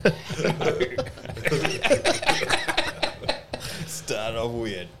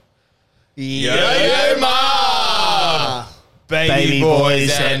YoYoMa! Baby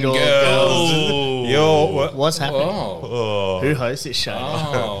boys and girls. Yo, what's happening? Who hosts this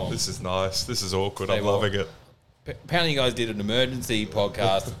show? This is nice. This is awkward. I'm loving it. Apparently you guys did an emergency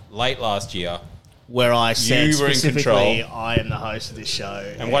podcast late last year. Where I said You were in specifically, control. I am the host of this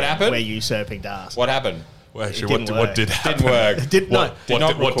show. And what happened? We're usurping Das. What happened? Well, actually, It what didn't did happen? Didn't work.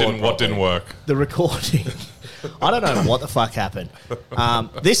 What didn't work? The recording. I don't know what the fuck happened.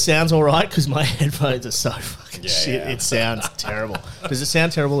 This sounds all right because my headphones are so fucking shit. Yeah. It sounds terrible. Does it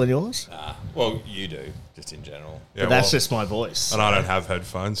sound terrible in yours? Well, you do, just in general. Yeah, But that's just my voice. and I don't have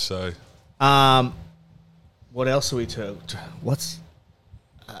headphones, so What else are we to? What's?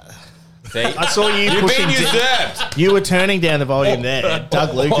 See? I saw you You've pushing. been usurped. You were turning down the volume there.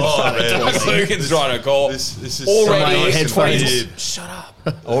 Doug Lucan's trying to man. talk. Doug Lucan's trying to call. this is Already so nice headphones. and weird. Shut up.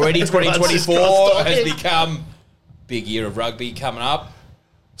 Already Everyone's just 2024 got has started. become big year of rugby coming up.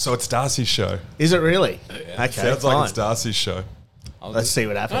 So it's Darcy's show. Is it really? Okay, Sounds fine. like it's Darcy's show. Let's see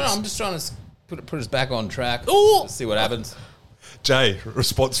what happens. No, I'm just trying to put us back on track. Let's see what happens. Jay,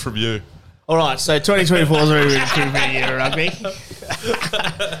 response from you. All right, so 2024 is a really good year of rugby.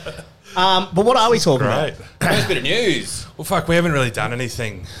 But what are we talking Great. about? First bit of news. Well, fuck, we haven't really done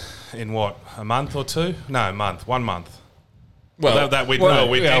anything in what, a month or two? No, a month. 1 month. Well,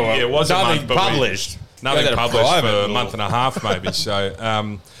 It was a nothing month, but published. Nothing We had a published for private a month and a half, maybe. So,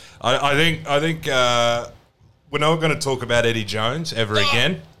 I think we're not going to talk about Eddie Jones ever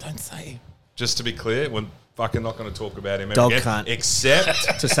again. Don't say. Just to be clear, we're fucking not going to talk about him ever Dog again. cunt.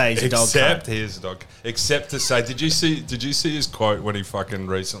 Except To say he's a dog Except cunt. he is a dog. Except to say, did you see his quote when he fucking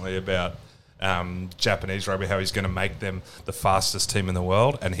recently about Japanese rugby, how he's going to make them the fastest team in the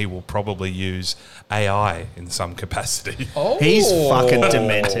world, and he will probably use AI in some capacity. Oh. He's fucking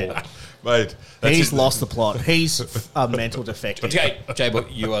demented. Mate, that's He's it. lost the plot. He's a mental defective. Jay,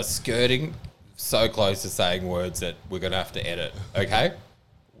 but you are skirting so close to saying words that we're going to have to edit, okay?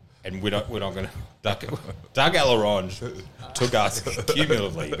 And we're not going to... Doug Allerange took us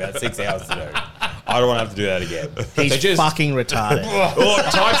cumulatively about 6 hours to do. I don't want to have to do that again. He's fucking retarded. Oh,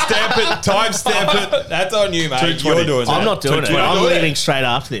 timestamp it. That's on you, mate. 220. You're doing that. I'm not doing it. 220. I'm leaving straight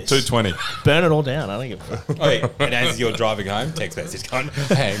after this. 220. Burn it all down. I don't give a fuck. Okay, and as you're driving home, text message going,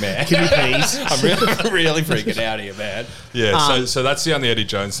 hey, man. Can you please? I'm really freaking out here, man. Yeah, so that's the only Eddie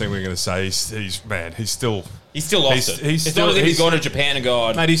Jones thing we're going to say. He's still... He's still lost it. It's not as if he's gone to Japan and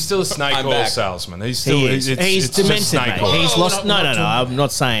gone, Mate, he's still a snake I'm oil back. salesman. He's still He's it's demented, just snake mate. oil. He's lost. No. I'm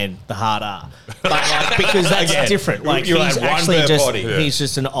not saying the hard R, but like, because that's Again, different. Like you'll he's have one actually per just body. Yeah. he's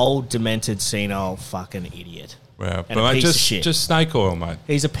just an old, demented, senile fucking idiot. Yeah, And a but mate, piece of shit. just snake oil, mate.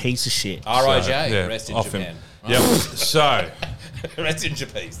 He's a piece of shit. RIJ, Yeah, rest in off him. Japan. Yep. So, Rest in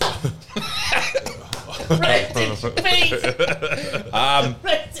jaPeace.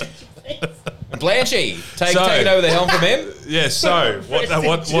 Blanchy, taking over the helm from him. yeah. So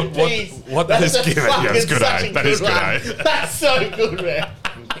what that is given? Yeah, it's good. That is good. That's so good, man.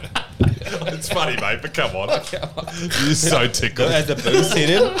 It's funny, mate. But come on, you're so tickled. As the boost hit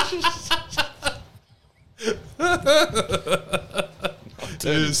him.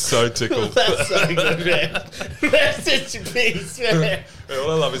 You're so tickled. That's so good, man. Rest in peace, man. Yeah, what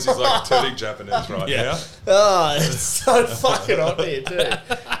I love is he's like turning Japanese right now. Oh, it's so fucking hot here too.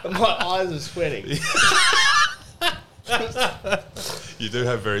 And my eyes are sweating. You do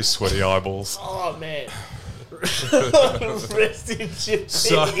have very sweaty eyeballs. Oh man. Rest in peace.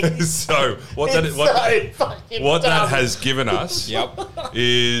 So what that has given us Yep.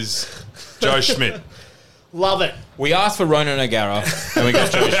 is Joe Schmidt. Love it. We asked for Ronan O'Gara and we got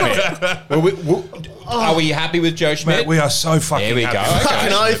Joe Schmidt. Are we happy with Joe Schmidt? Mate, we are so fucking There we happy. go. with Okay. Joe Fucking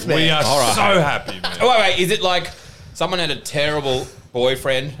Schmidt. oath, man. We are All right. so happy, man. Oh, wait. Is it like someone had a terrible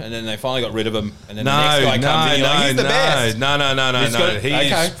boyfriend and then they finally got rid of him and then the next guy comes in and you're like, he's the best? No. He's good? He's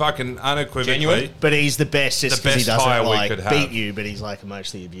Okay. fucking unequivocally. Genuine? But he's the best just The because he best hire doesn't we like could have. beat you, but he's like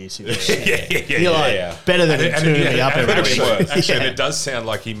emotionally abusive. Yeah. You're like yeah. better than a two in the upper. it could have been worse. Actually, Yeah. it does sound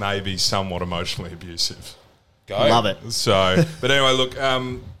like he may be somewhat emotionally abusive. Go. Love it. So, but anyway, look,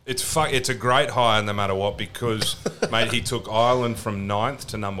 it's a great hire no matter what because, mate, he took Ireland from 9th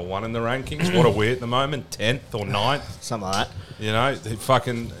to number 1 in the rankings. What are we at the moment? 10th or 9th? Something like that. You know,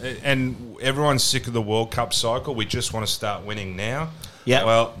 and everyone's sick of the World Cup cycle. We just want to start winning now. Yeah.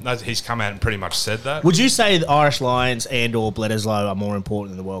 Well, he's come out and pretty much said that. Would you say the Irish Lions and or Bledisloe are more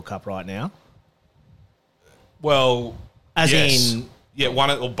important than the World Cup right now? Well, As yes. in, Yeah,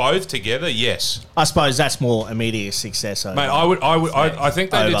 one or both together. Yes, I suppose that's more immediate success. Over, mate. I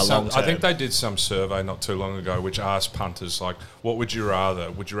think they over did some. long I think term. they did some survey not too long ago, which asked punters like, "What would you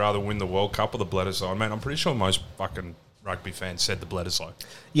rather? Would you rather win the World Cup or the Bledisloe?" Mate, I'm pretty sure most fucking rugby fans said the Bledisloe.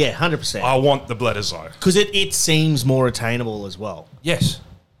 Yeah, 100%. I want the Bledisloe. Because it seems more attainable as well. Yes.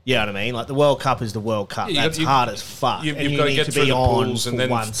 You know what I mean? Like, the World Cup is the World Cup. Yeah, That's hard as fuck. You've and you got to need get to through be the on pools and for then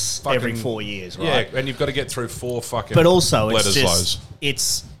once every 4 years, right? Yeah, and you've got to get through 4 fucking But also, Bledisloes.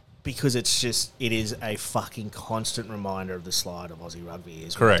 it's because it is a fucking constant reminder of the slide of Aussie rugby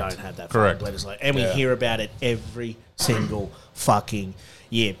is Correct. we don't have that Correct. fucking Bledisloe. And we hear about it every single fucking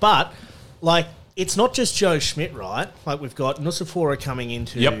year. But, like, it's not just Joe Schmidt, right? Like, we've got Nusafora coming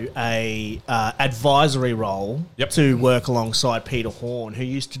into a advisory role to work alongside Peter Horn, who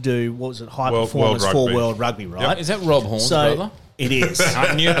used to do, what was it, high performance World for Rugby. World Rugby, right? Yep. Is that Rob Horn's brother? It is.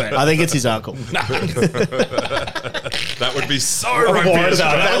 I knew it. I think it's his uncle. That would be so rugby.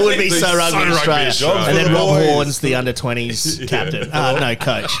 That would be so rugby in Australia. Australia. And then Rob Boys. Horn's the under-20s captain. No,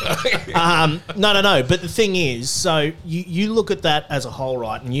 coach. No. But the thing is, so you look at that as a whole,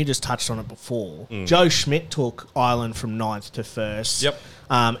 right, and you just touched on it before. Joe Schmidt took Ireland from 9th to 1st. Yep.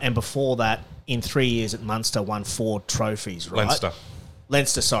 And before that, in 3 years at Munster, won 4 trophies, right?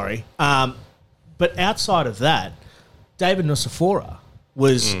 Leinster, sorry. But outside of that, David Nusafora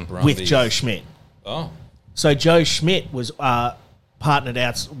was with Brumbies. Joe Schmidt. Oh. So Joe Schmidt was partnered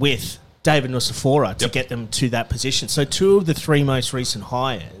out with David Nusafora to get them to that position. So 2 of the 3 most recent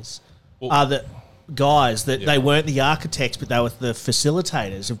hires are the guys that they weren't the architects, but they were the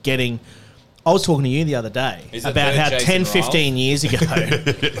facilitators of getting... I was talking to you the other day about how 10, 15 years ago,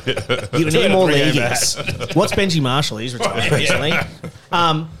 you need more leaguers. What's Benji Marshall? He's retired recently.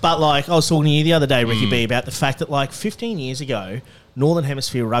 But, like, I was talking to you the other day, Ricky B, about the fact that, like, 15 years ago, Northern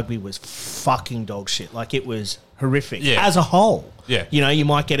Hemisphere rugby was fucking dog shit. Like, it was horrific as a whole. Yeah. You know, you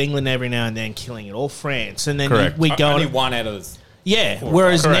might get England every now and then killing it, or France, and then Correct. we go Only on. one out of this. Yeah,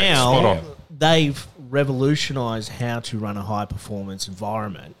 whereas Correct. Spot now on. they've revolutionised how to run a high-performance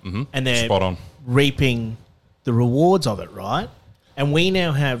environment, and they're Spot on. reaping the rewards of it, right? And we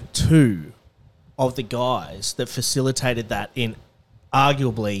now have 2 of the guys that facilitated that in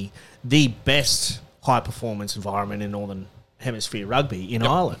arguably the best high-performance environment in Northern Hemisphere rugby in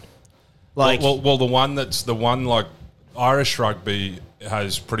Ireland. Like, well, the one like Irish rugby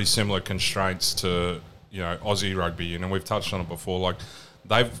has pretty similar constraints to Aussie rugby, and we've touched on it before. Like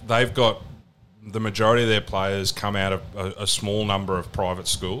they've got the majority of their players come out of a small number of private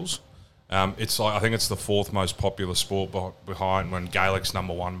schools. It's like I think it's the 4th most popular sport behind when Gaelic's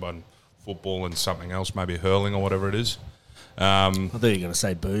number 1, but football and something else, maybe hurling or whatever it is. I thought you were going to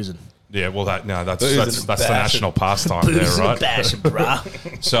say boozing. Yeah, well, that's the national pastime there, right? Bashing,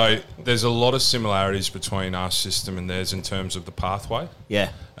 bruh. So there's a lot of similarities between our system and theirs in terms of the pathway. Yeah.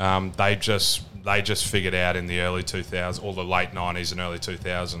 They just figured out in the early 2000s, or the late 90s and early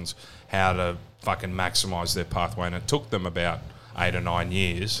 2000s, how to fucking maximise their pathway, and it took them about 8 or 9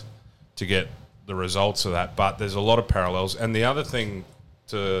 years to get the results of that. But there's a lot of parallels, and the other thing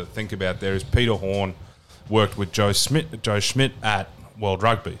to think about there is Peter Horn worked with Joe Schmidt at World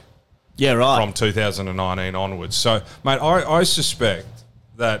Rugby. Yeah, right. From 2019 onwards. So, mate, I suspect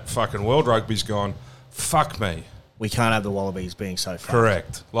that fucking World Rugby's gone, fuck me. We can't have the Wallabies being so fast.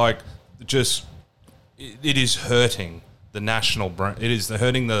 Correct. Like, just, it is hurting the national brand. It is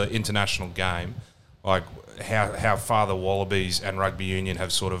hurting the international game. Like, how far the Wallabies and Rugby Union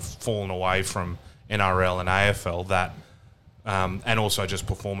have sort of fallen away from NRL and AFL, that, and also just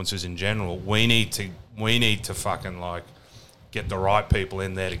performances in general. We need to fucking, like, get the right people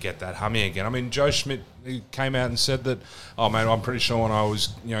in there to get that humming again. I mean, Joe Schmidt, he came out and said that, oh, man, I'm pretty sure when I was,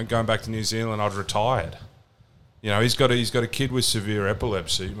 going back to New Zealand, I'd retired. He's got a kid with severe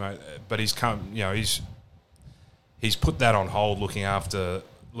epilepsy, mate, but he's put that on hold, looking after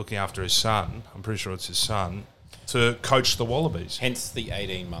his son. I'm pretty sure it's his son, to coach the Wallabies. Hence the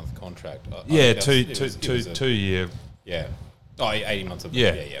 18-month contract. Yeah, 2 year. Yeah. Oh, 18 months of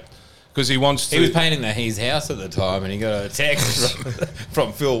Yeah. Yeah. Because he wants to. He was painting his house at the time, and he got a text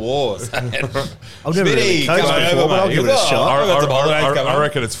from Phil Wars. I've never Smitty, really coached come before, over, but I'll mate. give it a shot. I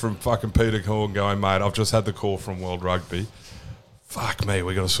reckon it's from fucking Peter Horn going, mate, I've just had the call from World Rugby. Fuck me,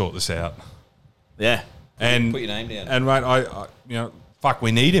 we got to sort this out. Yeah. And Put your name down. And mate, I fuck,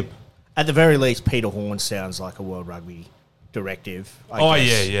 we need him. At the very least, Peter Horn sounds like a World Rugby directive. I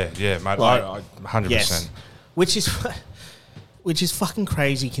guess. yeah, mate. Like, I 100%. Yes. Which is fucking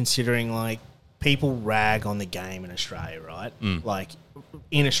crazy, considering, like, people rag on the game in Australia, right? Like,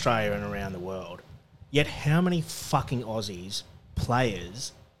 in Australia and around the world. Yet how many fucking Aussies,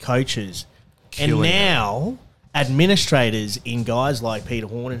 players, coaches, Killing and now administrators in guys like Peter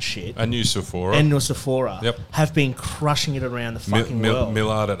Horn and shit, And Nusafora. Yep. have been crushing it around the fucking world.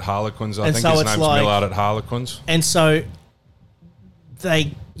 Millard at Harlequins, I And think so his it's name's like- Millard at Harlequins. And so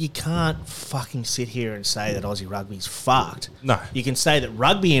they you can't fucking sit here and say that Aussie rugby's fucked. No. You can say that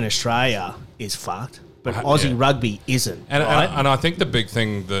rugby in Australia is fucked, but Aussie rugby isn't. And, right? and I think the big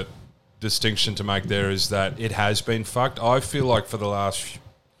thing, that distinction to make there, is that it has been fucked. I feel like for the last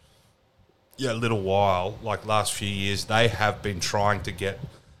little while, like last few years, they have been trying to get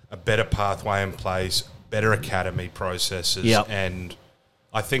a better pathway in place, better academy processes, and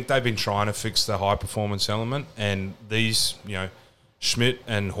I think they've been trying to fix the high performance element, and these, Schmidt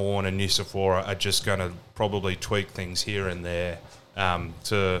and Horn and Nusafora are just going to probably tweak things here and there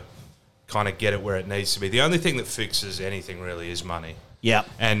to kind of get it where it needs to be. The only thing that fixes anything really is money. Yeah.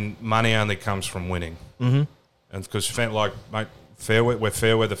 And money only comes from winning. Mm-hmm. And because, mate, we're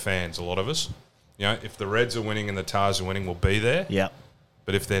fair weather fans, a lot of us. If the Reds are winning and the Tars are winning, we'll be there. Yeah.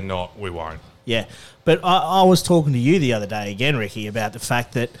 But if they're not, we won't. Yeah. But I was talking to you the other day again, Ricky, about the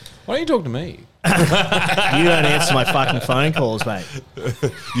fact that Why don't you talk to me? you don't answer my fucking phone calls, mate.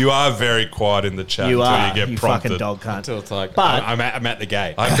 You are very quiet in the chat You until are. you get You prompted. fucking dog cunt. Until it's like, But- I'm at the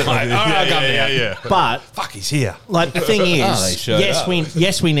gate. Yeah. But Fuck, he's here. like the thing they is, showed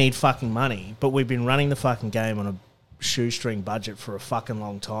up. we need fucking money, but we've been running the fucking game on a shoestring budget for a fucking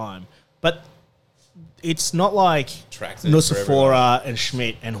long time. But it's not like Tracksuits for Nusafora and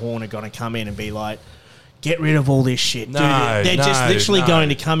Schmidt and Horn are going to come in and be like, get rid of all this shit. No, They're just literally no. going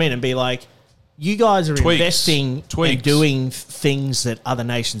to come in and be like, you guys are Tweaks. investing Tweaks. and doing things that other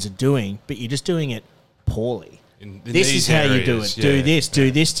nations are doing, but you're just doing it poorly. In This these is how you do areas, it. Do yeah. this, do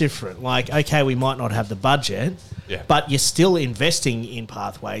this different. Like, okay, we might not have the budget, but you're still investing in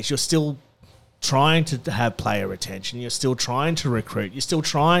pathways. You're still trying to have player retention. You're still trying to recruit. You're still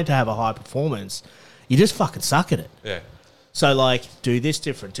trying to have a high performance. You just fucking suck at it. Yeah. So, like, do this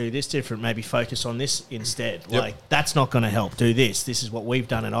different, maybe focus on this instead. Yep. Like, that's not going to help. Do this. This is what we've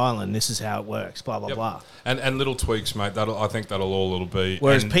done in Ireland. This is how it works, blah, blah, Yep. blah. And little tweaks, mate. I think that'll all it'll be.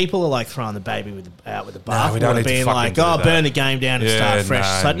 Whereas and people are like throwing the baby out with the bath, we don't need to being fucking like, do "Oh, that." burn the game down and Yeah, start fresh."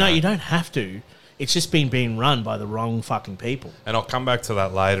 no, It's like, no, no. you don't have to. It's just been being run by the wrong fucking people. And I'll come back to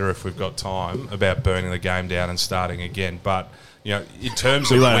that later if we've got time about burning the game down and starting again. But in terms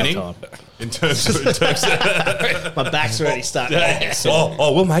of won't have winning, time. in terms of My back's already starting.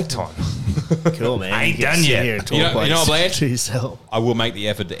 we'll make time. Cool, man. I ain't You can done sit yet. here and talk You know- like you know what, Blanche? to yourself. I will make the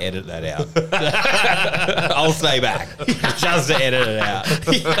effort to edit that out. I'll stay back just to edit it out.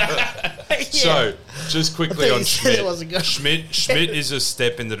 So, just quickly I thought on you said it wasn't Schmidt. good. Schmidt is a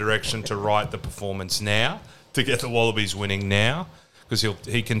step in the direction to right the performance now, to get the Wallabies winning now, because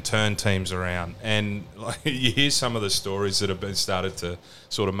he can turn teams around. And you hear some of the stories that have been started to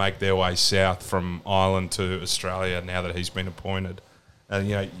sort of make their way south from Ireland to Australia now that he's been appointed. And,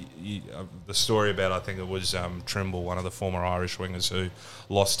 the story about, I think it was Trimble, one of the former Irish wingers, who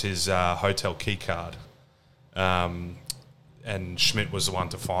lost his hotel key card. And Schmidt was the one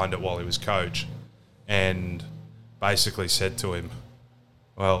to find it while he was coach, and basically said to him,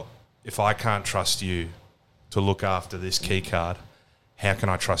 well, if I can't trust you to look after this key card, how can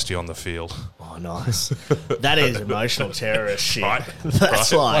I trust you on the field? Oh, nice. That is emotional terrorist shit. Right.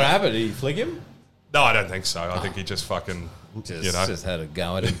 That's Right. What like, happened? Did he flick him? No, I don't think so. I think he just fucking, Just had a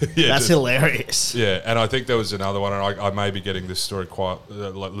go at him. yeah, that's just- hilarious. yeah, and I think there was another one, and I may be getting this story quite a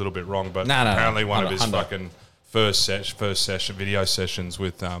little bit wrong, but No. apparently one of his Hundo. fucking first session video sessions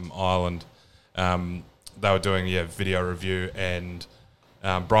with Ireland, they were doing video review, and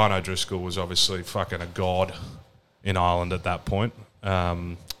Brian O'Driscoll was obviously fucking a god in Ireland at that point.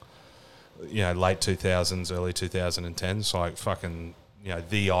 Late 2000s, early 2010s, like fucking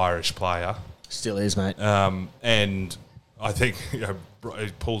the Irish player. Still is, mate. And I think he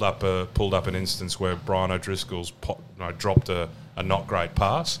pulled up an instance where Brian O'Driscoll's dropped a not great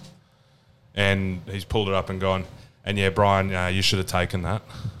pass, and he's pulled it up and gone, and Brian, you should have taken that.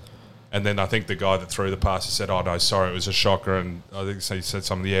 And then I think the guy that threw the pass said, "Oh no, sorry, it was a shocker." And I think he said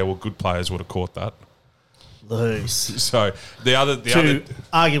something. Yeah, well, good players would have caught that. Loose. So the other,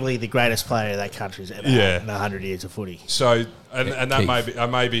 Arguably the greatest player that country's ever had in 100 years of footy. So and that Keith. may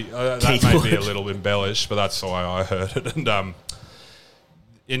be that Keith may be Wood. a little embellished, but that's the way I heard it.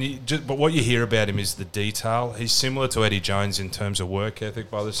 But what you hear about him is the detail. He's similar to Eddie Jones in terms of work ethic,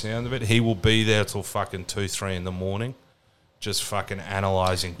 by the sound of it. He will be there till fucking 2-3 in the morning, just fucking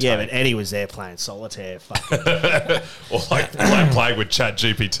analysing. Yeah, tape. but Eddie was there playing solitaire. Fucking, or like playing with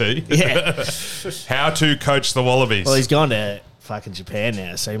ChatGPT. yeah. How to coach the Wallabies. Well, he's gone to fucking Japan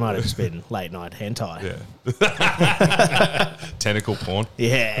now, so he might have just been late night hentai. Yeah. Tentacle porn.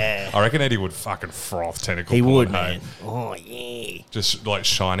 Yeah. I reckon Eddie would fucking froth tentacle He porn. would, hey? man. Oh, yeah. Just like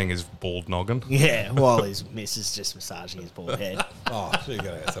shining his bald noggin. Yeah, while his missus just massaging his bald head. Oh, so you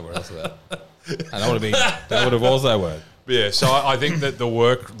got to get somewhere else with that. And that would have also worked. Yeah, so I think that the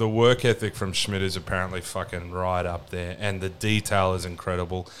work ethic from Schmidt is apparently fucking right up there, and the detail is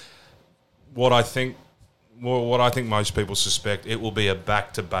incredible. What I think most people suspect, it will be a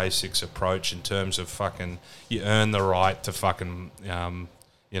back to basics approach in terms of fucking you earn the right to fucking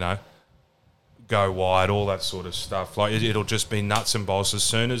go wide, all that sort of stuff. Like it'll just be nuts and bolts. As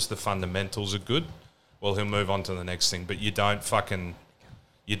soon as the fundamentals are good, well, he'll move on to the next thing. But you don't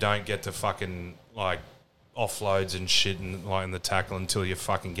get to fucking like offloads and shit and like in the tackle until you're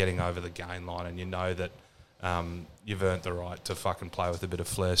fucking getting over the gain line and you know that you've earned the right to fucking play with a bit of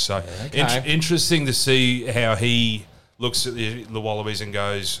flair. So interesting to see how he looks at the Wallabies and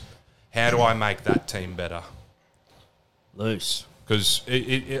goes, how do I make that team better? Loose. Because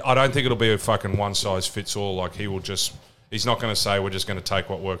I don't think it'll be a fucking one size fits all. Like he's not going to say we're just going to take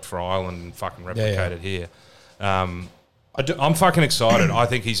what worked for Ireland and fucking replicate it here. I'm fucking excited. I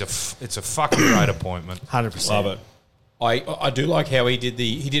think it's a fucking great appointment. 100%. Love it. I do like how he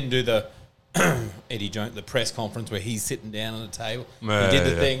didn't do the Eddie Jones, the press conference where he's sitting down on the table. He did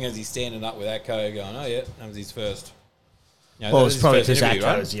the thing as he's standing up with Atco going, oh yeah, that was his first. Well, it's probably because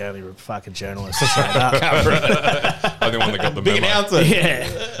Atco is the only fucking journalist straight up. I'm the one that got the Big memo. announcer.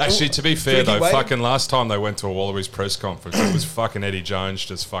 Yeah. Actually, to be fair though, waiting. fucking last time they went to a Wallabies press conference, it was fucking Eddie Jones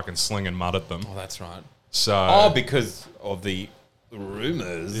just fucking slinging mud at them. Oh, that's right. So Because of the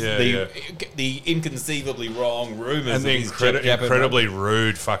rumours, Yeah, the inconceivably wrong rumours, and the incredibly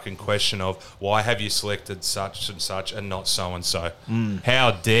rude fucking question of why have you selected such and such and not so and so?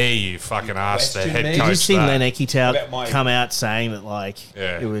 How dare you fucking ask the head coach? Did you see that? Len Ekitau come out saying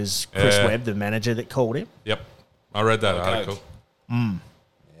that it was Chris Webb, the manager, that called him? Yep, I read that article. Mm.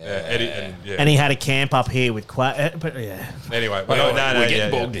 Yeah, Eddie, and he had a camp up here with Anyway, we're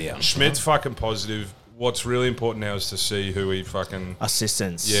getting bogged down. Schmidt's fucking positive. What's really important now is to see who he fucking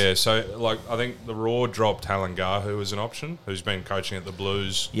assistants. Yeah, so I think the Raw dropped Halangahu as an option, who's been coaching at the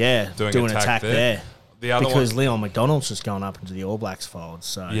Blues. Yeah, doing attack there. The other because Leon McDonald's just gone up into the All Blacks fold.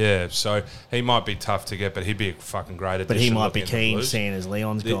 So yeah, so he might be tough to get, but he'd be a fucking great addition. But he might be keen, seeing as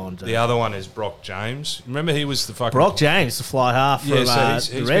Leon's gone. The other one is Brock James. Remember, he was the fucking Brock James, the fly half from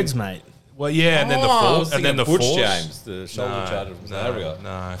the Reds, mate. Well, yeah, and then the Butch force. James, the shoulder charger from South Africa.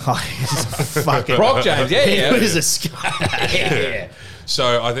 No. Fucking Brock James, he was a sky. Yeah.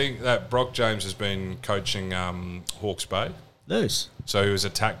 So I think that Brock James has been coaching Hawke's Bay. Loose. So he was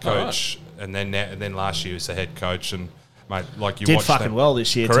attack coach, and then last year he was the head coach, and mate, like you did watched fucking them. well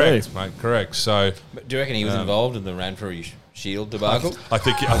this year correct, too, mate. Correct. So do you reckon he was involved in the Ranfurly Shield debacle? I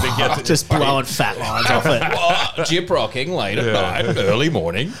think he had to, just blowing fat lines off it. Gyp-rocking late at night, early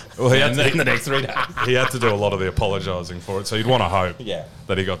morning. Well, he had in the next 3 days. He had to do a lot of the apologising for it, so you'd want to hope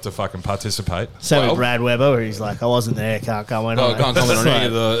that he got to fucking participate. So with Brad Weber, where he's like, I wasn't there, can't comment on it. Can't comment on any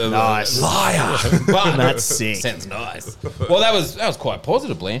of the nice. Liar. But that's sick. Sounds nice. Well, that was quite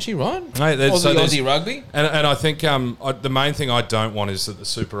positive, Blanchy, right? Mate, Aussie rugby. And I think the main thing I don't want is that the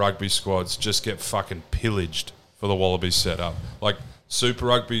Super Rugby squads just get fucking pillaged for the Wallabies setup. Like, Super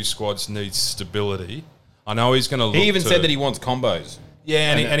Rugby squads need stability. I know he's going to look. He even said that he wants combos.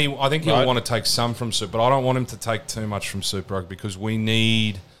 Yeah, and I think he'll want to take some from Super, but I don't want him to take too much from Super Rugby because we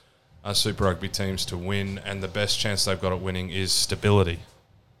need our Super Rugby teams to win, and the best chance they've got at winning is stability.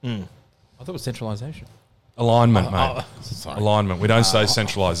 I thought it was centralisation. Alignment, mate. Alignment. We don't say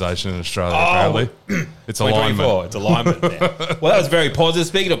centralisation in Australia, apparently. It's alignment. It's alignment now. Well, that was very positive.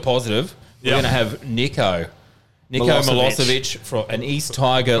 Speaking of positive, we're going to have Niko Milosevic, from an East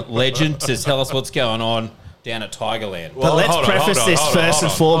Tiger legend, to tell us what's going on down at Tigerland. But let's preface this first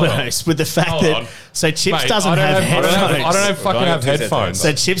and foremost with the fact that Chips doesn't have headphones. I don't fucking have headphones.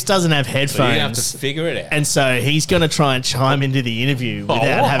 So Chips doesn't have headphones. So you have to figure it out. And so he's going to try and chime into the interview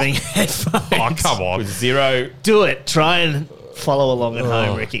without having headphones. Oh, come on. With zero. Do it. Try and follow along at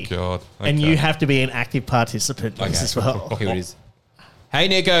home, Ricky. God. Okay. And you have to be an active participant in this as well. Here it is. Hey,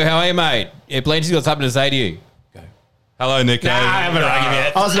 Niko, how are you, mate? Yeah, Blanchy's got something to say to you. Hello, Niko. I haven't rung him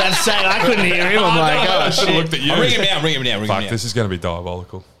yet. I was about to say, I couldn't hear him. I'm like, I should have looked at you. Ring him down. Fuck, this is going to be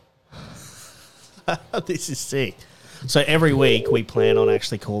diabolical. This is sick. So every week we plan on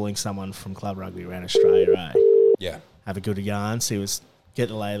actually calling someone from Club Rugby around Australia, eh? Yeah. Have a good yarn, get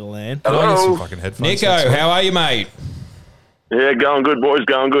the lay of the land. Can I get some fucking headphones? Niko, how are you, mate? Yeah, going good, boys.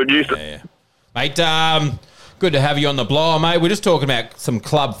 Going good. Mate, good to have you on the blower, mate. We're just talking about some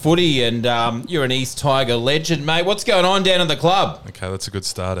club footy, and you're an East Tiger legend, mate. What's going on down at the club? Okay, that's a good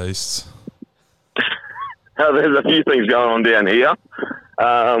start, East. There's a few things going on down here.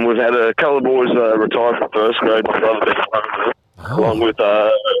 We've had a couple of boys retire from first grade. My brother being one of them, along with,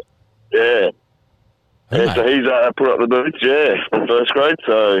 so he's put up the boots, from first grade.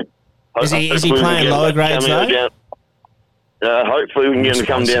 So is he playing lower grades, though? hopefully we can get him to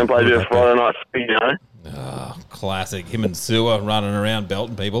come down and play a bit of Friday night, Oh, classic. Him and Sewer running around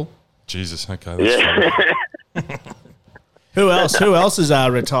belting people. Jesus, okay. That's Yeah. Who else is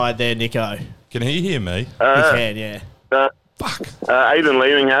retired there, Nico? Can he hear me? He can, yeah. Fuck. Aidan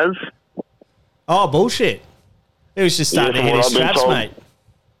Leeming has. Oh, bullshit. He was just starting to hit his straps, mate.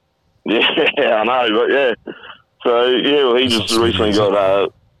 Yeah, I know, but yeah. So, yeah, well, he just recently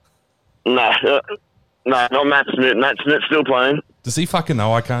got... No, not Matt Smith. Matt Smith's still playing. Does he fucking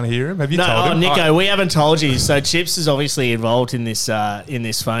know I can't hear him? Have you told him? Nico, we haven't told you. So Chips is obviously involved in this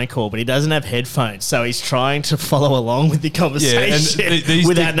phone call, but he doesn't have headphones, so he's trying to follow along with the conversation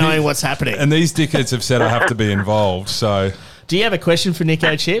without knowing what's happening. And these dickheads have said I have to be involved, so... Do you have a question for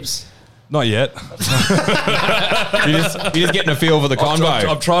Nico, Chips? Not yet. You're just getting a feel for the convo.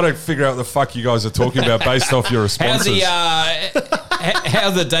 I'm trying to figure out what the fuck you guys are talking about based off your responses.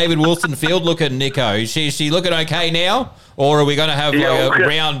 How's the David Wilson field looking, Nico? Is she looking okay now? Or are we going to have a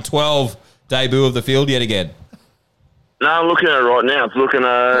round 12 debut of the field yet again? No, I'm looking at it right now. It's looking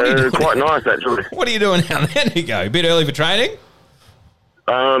quite nice, actually. What are you doing down there, Nico? A bit early for training?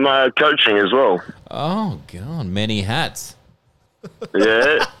 Coaching as well. Oh, God. Many hats.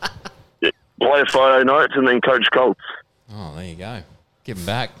 Yeah. Play Friday nights and then coach Colts. Oh, there you go. Give him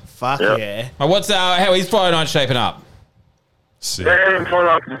back. Fuck yeah. How is Friday night shaping up? Sick. Yeah, Friday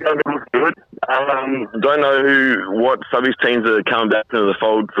nights is going to look good. Don't know what subbies teams are coming back into the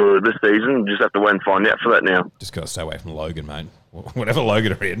fold for this season. Just have to wait and find out for that now. Just got to stay away from Logan, mate. Whatever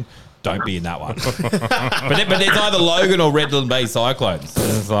Logan are in, don't be in that one. but it's either Logan or Redland Bay Cyclones.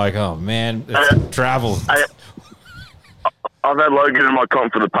 And it's like, oh, man, it's travel. I've had Logan in my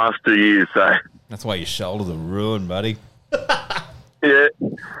comp for the past 2 years, so... That's why your shoulders are ruined, buddy. Yeah.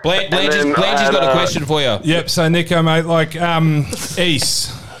 Blanchie's got a question for you. Yep. So Nico, mate, like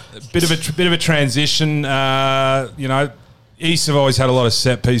East, bit of a transition. East have always had a lot of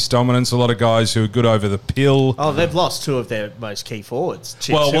set piece dominance. A lot of guys who are good over the pill. Oh, they've lost two of their most key forwards.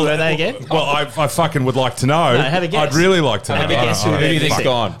 Chips, who are they again? Well, I fucking would like to know. No, have a guess. I'd really like to know. Have a guess. Who do you think's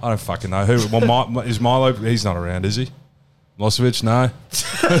gone? I don't fucking know. Who? Well, is Milo? He's not around, is he? Milosevic? No.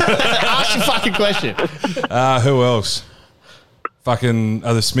 Ask your fucking question. Who else? Fucking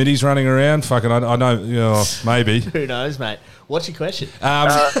are the Smitties running around? Fucking I know, maybe. Who knows, mate? What's your question?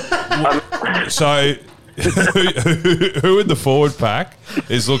 So, who in the forward pack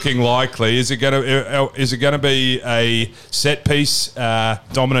is looking likely? Is it going to be a set piece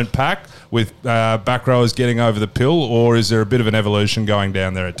dominant pack with back rowers getting over the pill, or is there a bit of an evolution going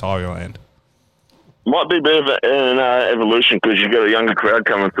down there at Tigerland? Might be a bit of an evolution because you've got a younger crowd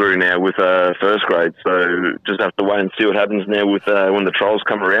coming through now with first grade. So just have to wait and see what happens now with when the trolls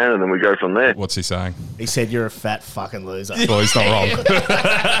come around, and then we go from there. What's he saying? He said you're a fat fucking loser. Well, he's not wrong.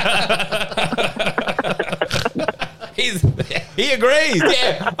 He agrees.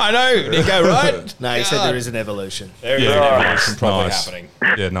 Yeah, I know, Nico, right? No, he said there is an evolution. There is an evolution probably happening.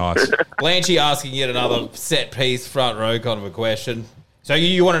 Yeah, nice. Blanchie asking yet another set piece front row kind of a question. So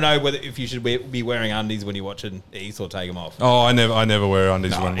you want to know if you should be wearing undies when you're watching East or take them off? Oh, I never wear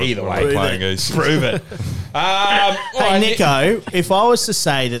undies when we're playing East. Prove it. Hey, Nico, if I was to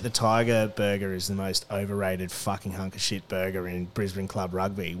say that the Tiger Burger is the most overrated fucking hunk of shit burger in Brisbane Club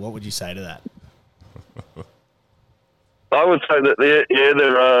Rugby, what would you say to that? I would say that there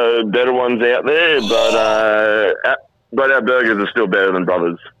are better ones out there, but our burgers are still better than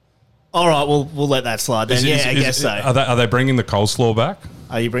Brothers. All right, we'll let that slide then. I guess so. Are they bringing the coleslaw back?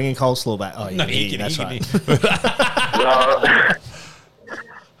 Are you bringing coleslaw back? Oh, yeah, that's right.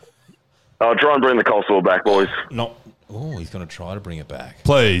 I'll try and bring the coleslaw back, boys. He's going to try to bring it back.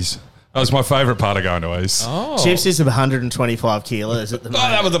 Please. That was my favourite part of going to East. Oh. Chips is 125 kilos at the moment.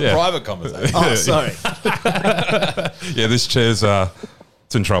 That was a private conversation. Oh, sorry. Yeah, this chair's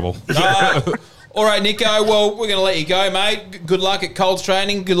it's in trouble. All right, Nico. Well, we're going to let you go, mate. Good luck at Colts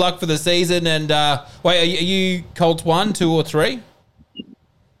training. Good luck for the season. And wait, are you Colts 1, 2, or 3?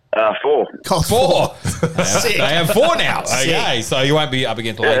 4. Colts 4. They have 4 now. Okay, so you won't be up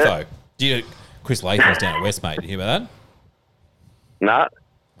against Latho. Chris Latho's down at West, mate. Did you hear about that? Nah.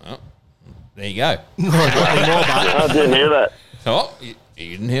 Well, there you go. I didn't hear that. Oh, you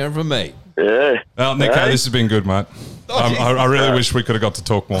didn't hear it from me. Yeah. Well, Nico, this has been good, mate. I really wish we could have got to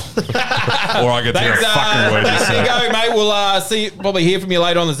talk more. Or I get to hear a fucking word. Thanks, Nico, mate. We'll probably hear from you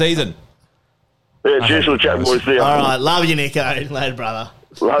later on the season. Yeah, cheers for the chat, boys. See you. All right, love you, Nico. Later, brother.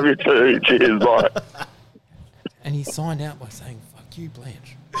 Love you too. Cheers, bye. And he signed out by saying, fuck you,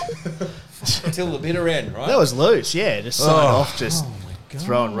 Blanche. Until the bitter end, right? That was loose, yeah. Just signed off. Just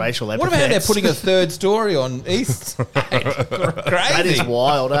throwing racial What epithets. about they're putting a third story on East? Crazy. That is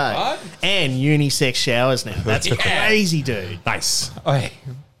wild, eh? What? And unisex showers now. That's crazy, dude. Nice. Hey,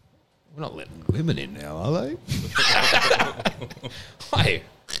 we're not letting women in now, are they? Hey.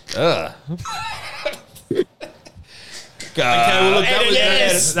 Okay, well, look, that was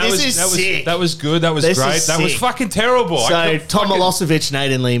Yes, this is sick. That was good. That was This great. is That was sick. fucking terrible. So Tom Milosevic,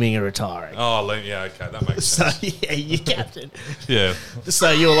 Nathan Leeming are retiring. Oh, yeah, okay, that makes So sense. yeah, you captain. Yeah.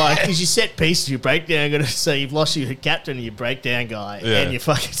 So you're like, because you set piece, your breakdown. So you've lost your captain and your breakdown guy, Yeah. and your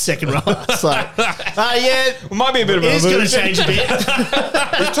fucking second rower. So yeah, It might be a bit of it is a going to change a bit.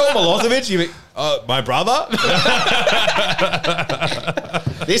 Is Tom Milosevic? You mean, my brother?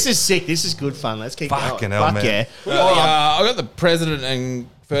 This is sick. This is good fun. Let's keep Fucking going. hell, Fuck man. yeah. I got the president and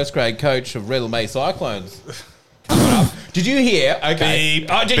first grade coach of Red May Cyclones coming up. Did you hear? Okay. Beep,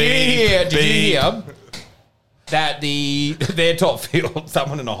 Did you beep. hear that their top field,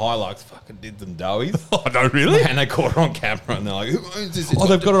 someone in a Hilux fucking did them doughies? Oh, no, really? And they caught it on camera and they're like, who owns this? Oh,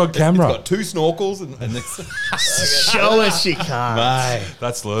 they've got it on camera. It's got 2 snorkels and this. Show us you can't. Mate.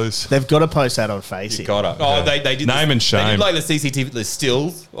 That's loose. They've got to post that on Facebook. You got it. Oh, they did Name and shame. They did like the CCTV, the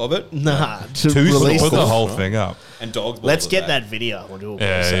stills of it. Nah, to Two release Put the them. whole thing up. And dogs. Let's balls get of that video. We'll do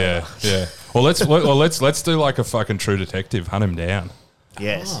a Yeah. Well, let's do like a fucking True Detective. Hunt him down.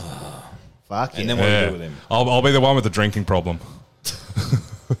 Yes. Fuck And yeah. then what do you Yeah. do with him? I'll be the one with the drinking problem.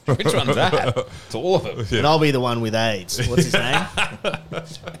 Which one's that? It's all of them. And I'll be the one with AIDS. What's his name?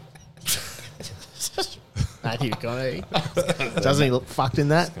 Matthew McConaughey. Doesn't he look fucked in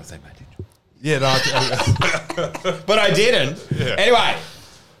that? Yeah, no, But I didn't. Anyway.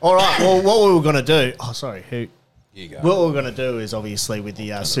 All right. Well, what we were going to do... Oh, sorry. Who? You go. What we're going to do is obviously with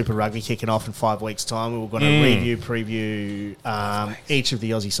the Super Rugby kicking off in 5 weeks' time, we were going to preview each of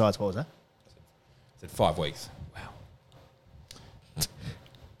the Aussie sides. What was that? Said 5 weeks. Wow.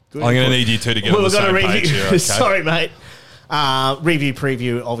 Good. I'm going to need you two to get on We the were same going to page review. here. Okay? Sorry, mate.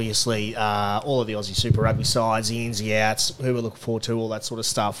 Preview, obviously, all of the Aussie Super Rugby sides, the ins, the outs, who we're looking forward to, all that sort of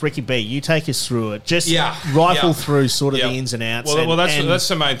stuff. Ricky B, you take us through it. Just rifle through sort of the ins and outs. Well, and that's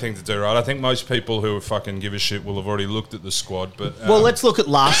the main thing to do, right? I think most people who fucking give a shit will have already looked at the squad. But well, let's look at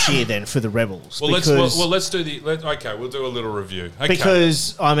last year then for the Rebels. Well, let's do the. Okay, we'll do a little review. Okay.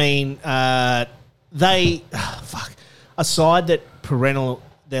 Because I mean, they a side that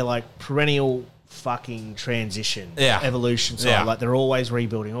they're like perennial fucking transition, evolution side. Yeah. Like they're always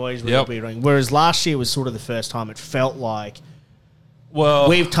rebuilding, Whereas last year was sort of the first time it felt like. Well,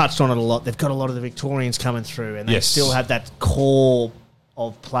 we've touched on it a lot. They've got a lot of the Victorians coming through, and they Yes. still have that core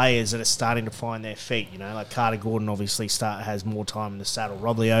of players that are starting to find their feet. You know, like Carter Gordon obviously has more time in the saddle.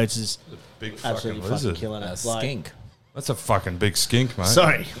 Rob Leotes is big absolutely fucking fucking lizard. killing it. Like- Skink. That's a fucking big skink, mate.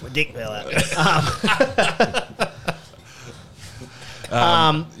 Sorry, my dick fell out.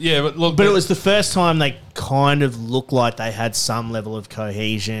 Yeah, but look, But it was the first time they kind of looked like they had some level of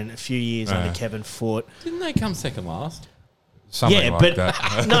cohesion. A few years under Kevin Foote. Didn't they come second last? something Yeah, like but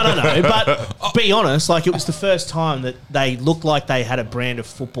that. no. But be honest, like it was the first time that they looked like they had a brand of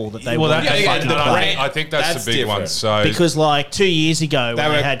football that they wanted to fucking play. I think that's the big one. different. So Because like 2 years ago when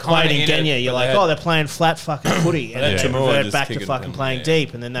were they had kinda Quade and in it, Genya, you're but like, they had- they're playing flat fucking footy, and then Yeah. they Timur revert just back to kicking fucking them, playing yeah.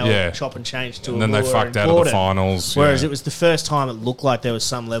 deep, and then they Yeah. would chop and change to and then they Allure fucked and out of the Gordon. finals. Whereas yeah. it was the first time it looked like there was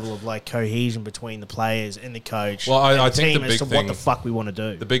some level of like cohesion between the players and the coach. Well, I and think team the as big to thing- what the fuck we want to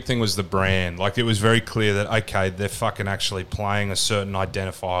do. The big thing was the brand. Like, it was very clear that, okay, they're fucking actually playing a certain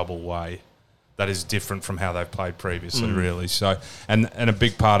identifiable way that is different from how they've played previously, really. So, and a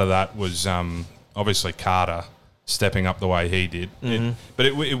big part of that was obviously Carter stepping up the way he did. But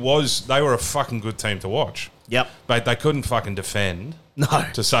it was, they were a fucking good team to watch. Yep. But they couldn't fucking defend No.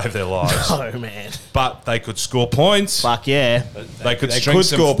 to save their lives. Oh man. But they could score points. Fuck yeah. They could They string could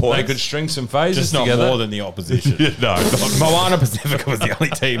some, score points. They could string some phases Just not together. more than the opposition. no. Moana Pacifica was the only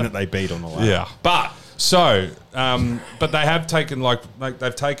team that they beat on the line. Yeah, but but they have taken like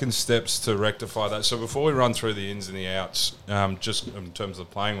they've taken steps to rectify that. So before we run through the ins and the outs, just in terms of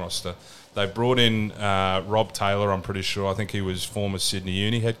the playing roster, they brought in Rob Taylor. I'm pretty sure. I think he was former Sydney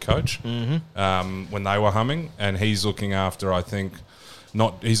Uni head coach when they were humming, and he's looking after. I think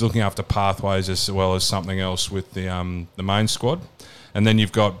he's looking after pathways as well as something else with the main squad, and then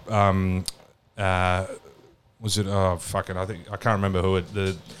you've got. Was it? Oh, fucking! I can't remember who it.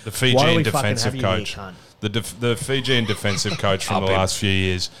 The Why do Fijian we fucking defensive have you here, coach, cunt? the Fijian defensive coach from Up the him. last few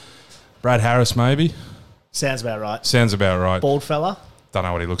years, Brad Harris, maybe. Sounds about right. Sounds about right. Bald fella. Don't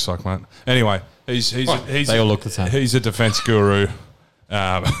know what he looks like, mate. Anyway, he's They all look the same. He's a defense guru.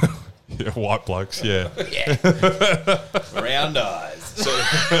 Yeah, white blokes, yeah. Round eyes.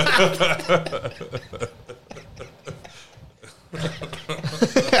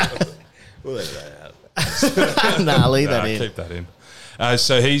 Nah, leave that in. Keep that in.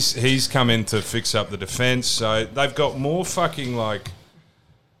 So he's come in to fix up the defence. So they've got more fucking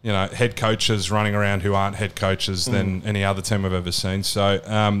head coaches running around who aren't head coaches than any other team I've ever seen. So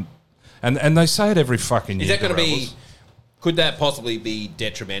and they say it every fucking year. Is that going to be? Could that possibly be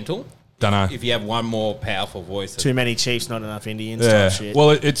detrimental? Don't know. If you have one more powerful voice. Too many Chiefs, not enough Indians. Type shit.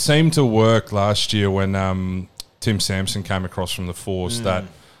 Well, it seemed to work last year when Tim Sampson came across from the Force. That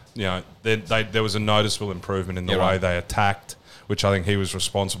there was a noticeable improvement in the way they attacked, which I think he was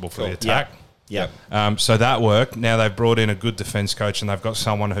responsible for the attack. Yep. So that worked. Now they've brought in a good defence coach, and they've got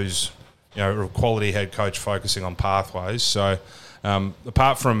someone who's a quality head coach focusing on pathways. So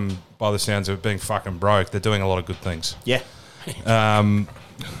apart from, by the sounds of it, being fucking broke, they're doing a lot of good things. Yeah.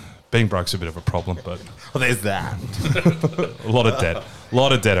 Being broke's a bit of a problem, but there's that. a lot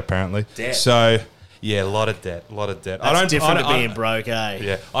of debt apparently. Debt. So a lot of debt. That's different to being broke, eh?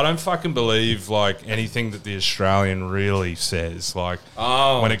 Yeah, I don't fucking believe anything that the Australian really says.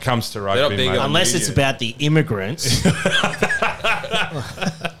 When it comes to rugby, big mate. on Unless it's about the immigrants. Did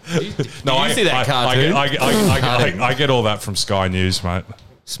you see that cartoon? I get all that from Sky News, mate.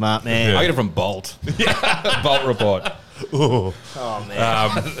 Smart man. I get it from Bolt. Bolt report. Ooh. Oh,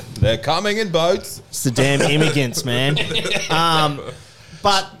 man. They're coming in boats. It's the damn immigrants, man.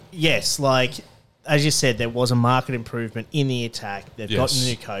 But, yes, as you said, there was a market improvement in the attack. They've got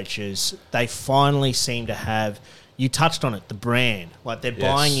new coaches. They finally seem to have... You touched on it, the brand. They're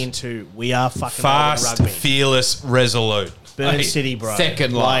buying into, we are fucking fast, rugby. fearless, resolute. Burn City, bro.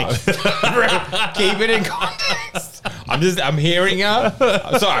 Second line. Keep it in context. I'm hearing her.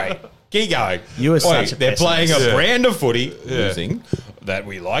 I'm sorry. Keep going. You are such a They're playing pessimist. a brand of footy, losing, that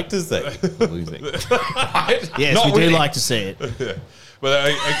we like to see. Losing. Yes, Not we do winning. like to see it.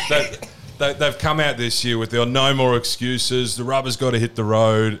 Well, they've come out this year with there are no more excuses. The rubber's got to hit the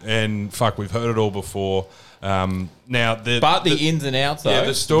road, and fuck, we've heard it all before. Now, the ins and outs, though.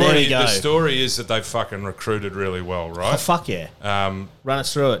 Yeah, There we go. the story is that they've fucking recruited really well, Oh, right? fuck yeah. Run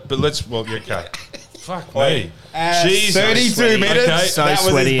us through it. But okay. Fuck me. Jesus. 32 minutes. Okay. So that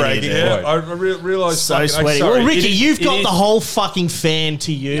was sweaty his breaking in point. I realised. So sweaty. Well, Ricky, you've got the whole fucking fan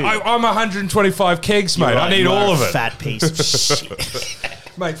to you. I'm 125 kegs, mate. You're I right, need you are all a of it. fat piece of shit.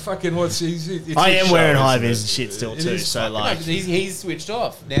 Mate, fucking it's I his am show, wearing isn't high it? vis and shit still It too. is So No, 'cause he's switched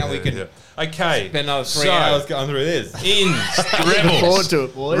off. Now we can Okay. spend another 3 hours going through this. Ins. forward Rebels. to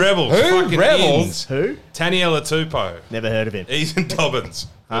it, boys. Rebels. Who? Fucking Rebels? Ins. Who? Taniela Tupou. Never heard of him. Ethan Dobbins.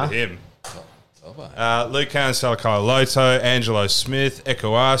 Huh? Him. Lucan Salakaia-Loto, Angelo Smith,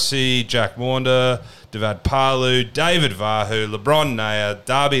 Ekoasi, Jack Warner, Devad Palu, David Vahu, LeBron Nair,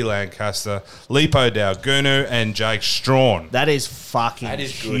 Darby Lancaster, Lipo Daugunu, and Jake Strawn. That is fucking That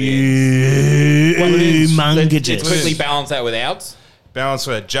is good. humongous. Let's quickly balance that with outs. Balance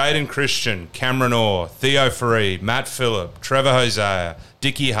with Jaden Christian, Cameron Orr, Theo Faree, Matt Phillip, Trevor Hosea,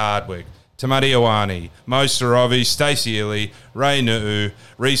 Dickie Hardwick, Tamati Awani, Mo Saravi, Stacey Illy, Ray Nu'u,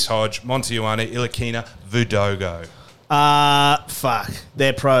 Reese Hodge, Monty Ioane, Ilakina Vudogo. Fuck.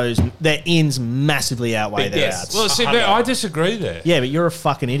 Their pros, their ins massively outweigh their Yes. outs. Well, see, I disagree there. Yeah, but you're a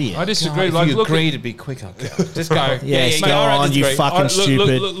fucking idiot. I disagree. If Like, you look agree at, to be quicker, just go. Yes, mate, go all right, on, you disagree. fucking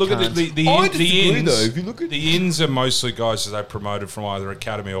stupid. Look at cunt. the I ins. disagree, though, if you look at- The ins are mostly guys that they promoted from either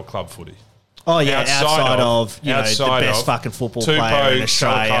academy or club footy. Oh yeah, outside of the outside best of fucking football Tupou, player in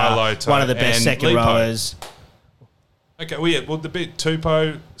Australia, Salakaia-Loto, one of the best and second Lipo. rowers. Okay, well, the bit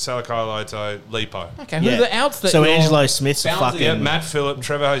Tupou, Salakaia-Loto, Lipo. Okay, who are the outs that So you're Angelo Smith's a bouncing fucking Yeah, Matt Phillip,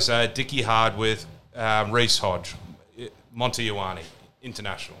 Trevor Hosea, Dickie Hardwick, Reese Hodge, Monty Ioane,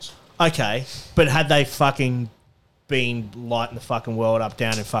 internationals. okay, but had they fucking been lighting the fucking world up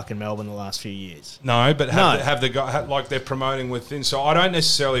down in fucking Melbourne the last few years? No, but No. have the guy like they're promoting within. So I don't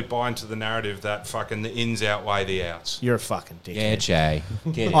necessarily buy into the narrative that fucking the ins outweigh the outs. You're a fucking dick. Yeah, Jay.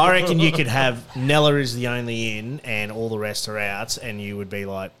 Get it. I reckon you could have Nella is the only in and all the rest are outs, and you would be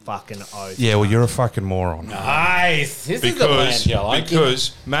like fucking oath. Yeah, well, you're a fucking moron. Nice. This is the plan, Joe.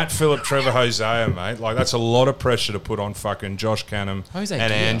 Because Matt Phillip, Trevor Hosea, mate, like that's a lot of pressure to put on fucking Josh Canham Jose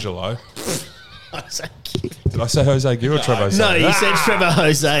and Gill. Angelo. Did I say Jose Gill or Trevor Hosea? No, you said Trevor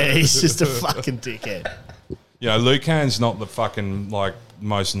Hosea. He's just a fucking dickhead. You know, Lucan's not the fucking like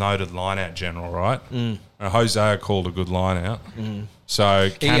most noted line-out general, right? Hosea called a good line-out. So,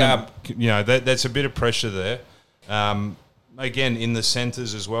 Canham, you know, that's a bit of pressure there. Again, in the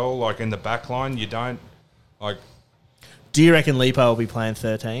centres as well, like in the back line, you don't like. Do you reckon Lipo will be playing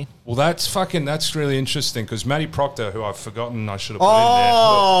 13? Well, that's really interesting because Matty Proctor, who I've forgotten I should have put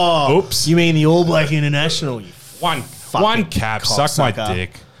Oh, in there. Oops. You mean the All Black International? You One fucking cap, suck my cocksucker.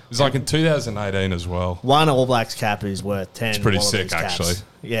 dick. was like in 2018 as well. One All Blacks cap is worth 10. It's pretty Wallabies sick, caps. actually.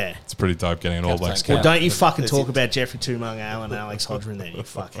 Yeah. It's pretty dope getting an All Blacks Well, cap. Don't you fucking talk about Jeffrey Tumunga and Alex Hodgman then, you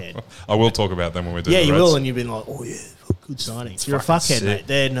fuckhead. I will talk about them when we do Yeah, the you Reds. will, and you've been like, oh, yeah, good signings. You're a fucking fuckhead, sick. mate.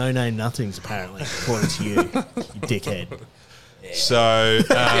 They're no-name-nothings, apparently, according to you, you dickhead. So,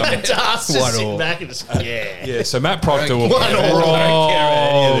 Just sitting back and just, yeah. yeah, so Matt Proctor will One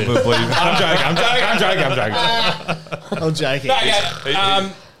all. probably... I'm joking. I'm joking. No, yeah,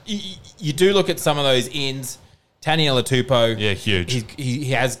 you do look at some of those ins. Taniela Tupou. Yeah, huge.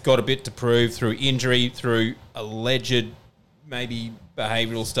 He has got a bit to prove through injury, through alleged maybe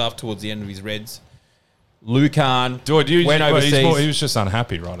behavioural stuff towards the end of his Reds. Lucan went overseas. He was just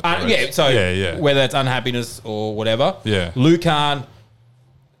unhappy, right? At the Reds. Yeah, whether that's unhappiness or whatever. Yeah. Lucan,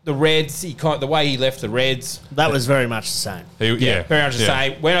 the Reds, the way he left the Reds. That was very much the same. Yeah, Very much the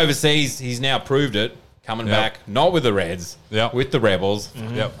same. Went overseas, he's now proved it. Coming back, not with the Reds, Yep. with the Rebels.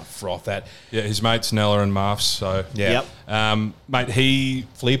 Yep. Froth that. Yeah, his mates Nella and Muffs. So Yeah. Yep. mate, he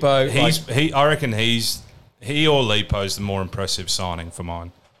Flippo. I reckon he or Lipo's the more impressive signing for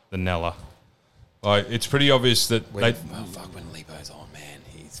mine than Nella. Like, it's pretty obvious that when Lipo's on, man.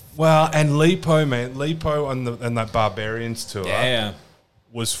 He's and Lipo and that Barbarians tour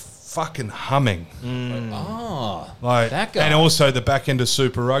was fucking humming. Like that guy. And also the back end of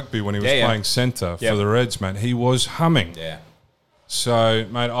Super Rugby when he was playing centre for the Reds, mate. He was humming. Yeah. So,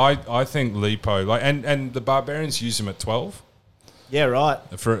 mate, I think Lipo, like, and the Barbarians use him at 12 Yeah, right.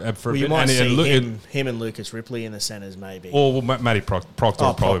 for a Well, you bit. might And see him and Lucas Ripley in the centres, maybe. Or Matty Proctor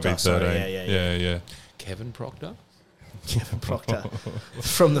will probably be Proctor, 13. sorry, Yeah. Kevin Proctor. Kevin Proctor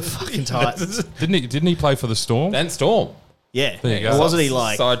from the fucking Titans. Didn't he play for the Storm? Then Storm. Yeah. There you go. Wasn't he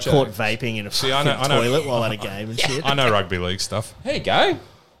like Side caught joke. vaping in a See, fucking I know. toilet while at a game and shit? I know rugby league stuff. There you go.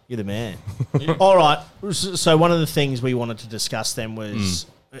 You're the man. All right. So one of the things we wanted to discuss then was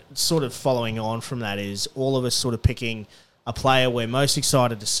sort of following on from that is all of us sort of picking a player we're most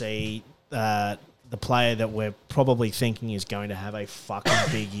excited to see, the player that we're probably thinking is going to have a fucking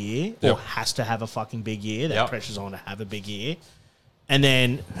big year or has to have a fucking big year. That pressure's on to have a big year. And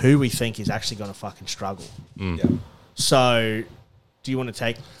then who we think is actually going to fucking struggle. Yeah. So do you want to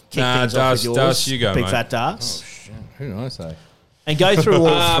kick things off with yours? Das, you go, Big mate. Fat Das? Shit. Who did I say? And go through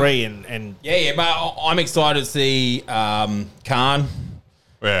all three and Yeah, but I'm excited to see Khan coming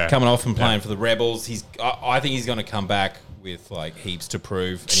off and playing for the Rebels. I think he's going to come back with like heaps to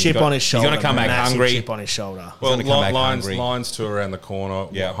prove. And chip on his shoulder. He's going to come back massive hungry. Chip on his shoulder. Well, gonna come back Lions hungry. tour around the corner.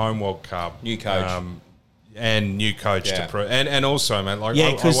 Yeah. Home World Cup. New coach. And new coach Yeah. to prove. And also, man, like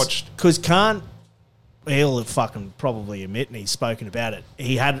Yeah, I watched. because Khan, he'll fucking probably admit, and he's spoken about it,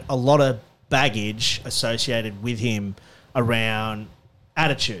 he had a lot of baggage associated with him around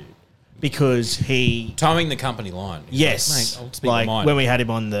attitude because he... Towing the company line. He's Yes, like, mate, I'll speak like my mind. when we had him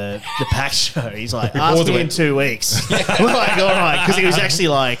on the pack show, he's like, ask me in 2 weeks. We're like, all right, because he was actually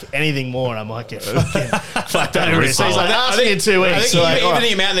like, anything more and I might get fucking fucked over it. So he's like, ask me in 2 weeks. I think So like, even all right.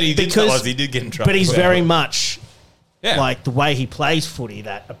 the amount that he did Because- tell us, he did get in trouble. But he's very much Yeah. like the way he plays footy,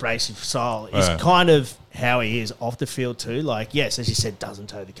 that abrasive style, is Yeah. kind of how he is off the field too. Like, yes, as you said, doesn't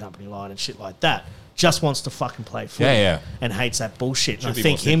toe the company line and shit like that. Just wants to fucking play footy Yeah. and hates that bullshit. And Should I be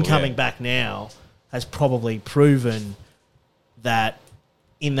think more him simple, coming yeah. back now has probably proven that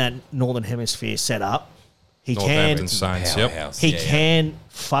in that Northern Hemisphere setup, he can Northampton Saints. Yep. Powerhouse. he Yeah, yeah. can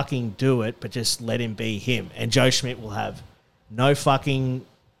fucking do it, but just let him be him. And Joe Schmidt will have no fucking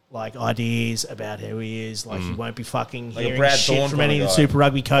like ideas about who he is. Like he won't be fucking Like a hearing Brad shit Thorne from kind any of of the guy. Super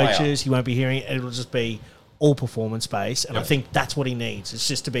Rugby coaches. Player. He won't be hearing it. It'll just be all performance based. And I think that's what he needs. It's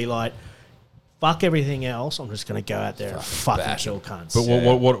just to be like, fuck everything else. I'm just going to go out there and fucking bash kill him. cunts.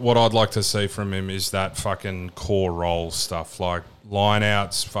 But what I'd like to see from him is that fucking core role stuff, like line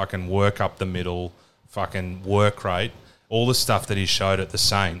outs, fucking work up the middle, fucking work rate, all the stuff that he showed at the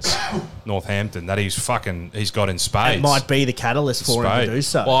Saints, Northampton, that he's got in spades. It might be the catalyst for him to do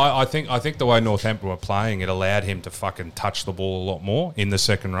so. Well, I think the way Northampton were playing, it allowed him to fucking touch the ball a lot more in the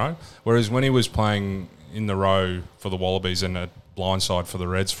second row. Whereas when he was playing in the row for the Wallabies and at blindside for the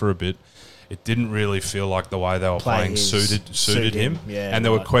Reds for a bit, it didn't really feel like the way they were playing suited him. Yeah, and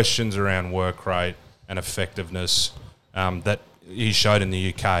there were right. questions around work rate and effectiveness that he showed in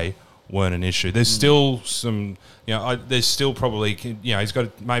the UK weren't an issue. There's still some, there's still probably, he's got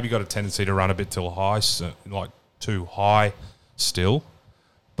a tendency to run a bit too high, still.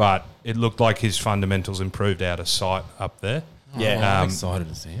 But it looked like his fundamentals improved out of sight up there. Yeah. I'm excited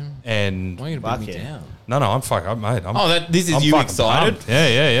to see him. And Why are you going to bring me Fuck yeah. down? no, I'm fucking, mate. This is I'm you fucking excited? pumped.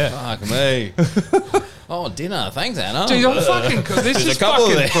 Yeah. Fuck me. Oh, dinner. Thanks, Anna. Dude, I'm fucking. This There's is a couple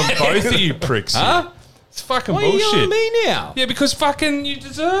fucking there. from both of you pricks. Huh? It's fucking What are you bullshit. yelling at me now? Yeah, because fucking you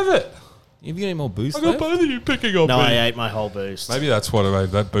deserve it. Have you got any more boost I got both of you picking on No, me. I ate my whole boost. Maybe that's what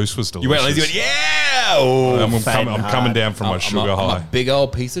that boost was delicious. You went, Lindsay, went, yeah! Oh, I'm coming down from my sugar high. I'm a big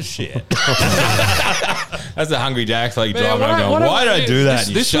old piece of shit. That's the Hungry Jack's like Man, driving around going, why did I do that?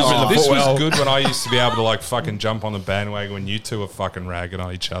 This was good when I used to be able to like fucking jump on the bandwagon when you two are fucking ragging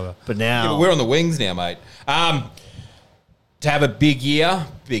on each other. But now... Yeah, but we're on the wings now, mate. To have a big year,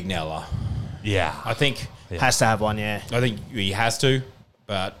 Big Nella. Yeah. I think Has to have one, yeah. I think he has to,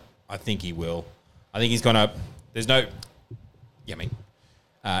 but I think he will. I think he's going to... There's no... Yeah, I mean...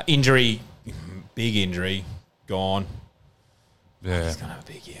 injury, big injury, gone. Yeah. He's going to have a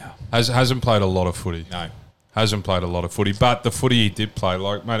big year. Hasn't played a lot of footy. No. Hasn't played a lot of footy. But the footy he did play,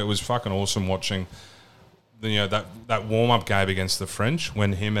 like, mate, it was fucking awesome watching... that warm-up game against the French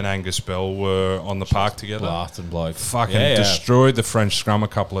when him and Angus Bell were on the park together. Blast and blow. Fucking destroyed the French scrum a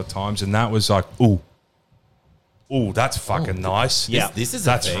couple of times, and that was like, ooh, that's fucking nice. Yeah, this is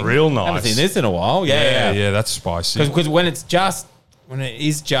that's a thing. real nice. Haven't seen this in a while. Yeah. That's spicy. Because when it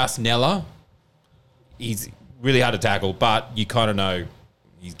is just Nella, he's really hard to tackle, but you kind of know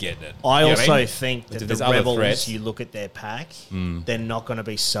he's getting it. I You know also what mean? think that There's the other Rebels, threats. you look at their pack, they're not going to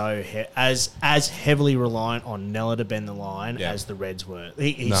be so as heavily reliant on Nella to bend the line Yeah. as the Reds were.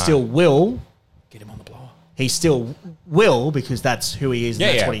 He No. still will. Get him on the blower. He still will because that's who he is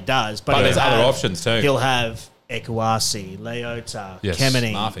and that's what he does. But there's he'll other have- options too. He'll have Ekuasi, Leota, Yes.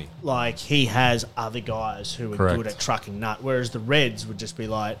 Kemeny. Murphy. Like, he has other guys who are Correct. good at trucking nut, whereas the Reds would just be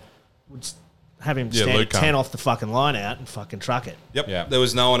like, would have him Yeah, stand Luca. 10 off the fucking line out and fucking truck it. Yep. Yeah. There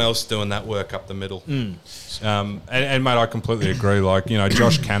was no one else doing that work up the middle. And mate, I completely agree. Like,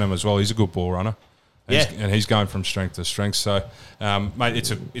 Josh Canham as well. He's a good ball runner. And he's going from strength to strength. So, mate,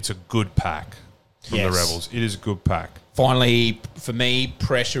 it's a good pack from the Yes. Rebels. It is a good pack. Finally, for me,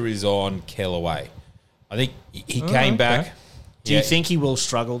 pressure is on Kellaway. I think he came back. Do you think he will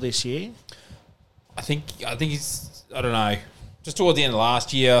struggle this year? I think he's. I don't know. Just towards the end of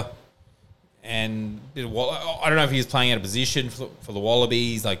last year, and I don't know if he was playing out of position for the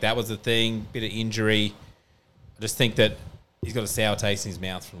Wallabies. Like, that was the thing. Bit of injury. I just think that he's got a sour taste in his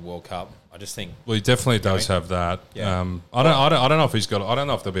mouth from the World Cup. I just think. Well, he definitely does have that. Yeah. I don't know if he's got. I don't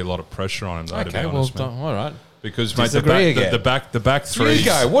know if there'll be a lot of pressure on him though. to be honest, mate. all right. Because mate, Disagree again. the back three. You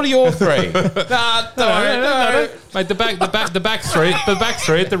go. What are your three? No. Mate, the back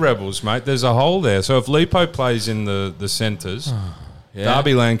three at the Rebels, mate. There's a hole there. So if Lipo plays in the centres,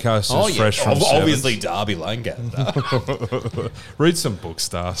 Darby Lancaster's fresh from obviously Darby Lancaster. Read some books,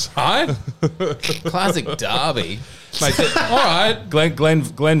 Stars. Right? Classic Darby. Mate, all right.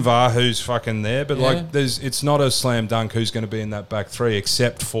 Glenn Varr, who's fucking there, but Yeah. it's not a slam dunk who's going to be in that back three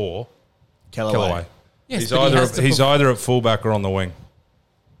except for Kellaway. Yes, He's but he has to either at fullback or on the wing.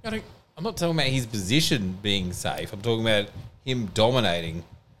 I'm not talking about his position being safe. I'm talking about him dominating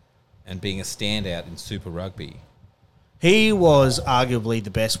and being a standout in Super Rugby. He was arguably the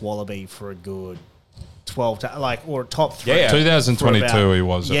best Wallaby for a good 12, or top 3. Yeah. 2022 For about- he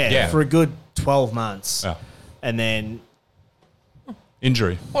was. Yeah, for a good 12 months. Yeah. And then,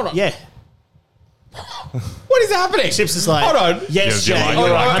 Injury. Hold on. yeah. What is happening? Chips is like, hold on. yes, You Jay, like- you're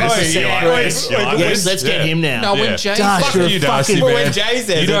you like 100% this, you like right. this, you like Yes, this. let's get him now. No, Yeah. when Jay Dash, fuck you're you, a Darcy, fucking... man. when Jay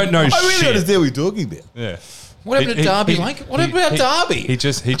says You don't know I really shit. understand what you're talking about. Yeah. What happened to Darby? What happened about Darby? He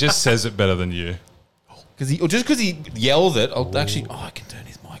just says it better than you. Just because he yells it, I can turn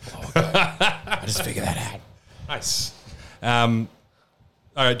his mic lower. I just figured that out. Nice. All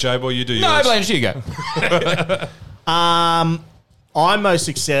right, J-Boy, you do No, yours. Blanche, you go. I'm most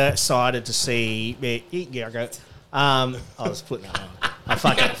excited to see... Yeah, I go. I was putting that on. I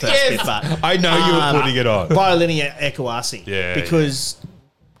fucked up the first bit, but... I know you were putting it on. Violinia Ekuasi. Yeah, Because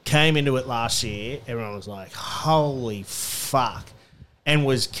came into it last year, everyone was like, holy fuck. And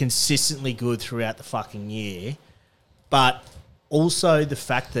was consistently good throughout the fucking year. But also the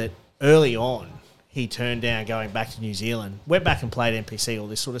fact that early on, he turned down going back to New Zealand, went back and played NPC, all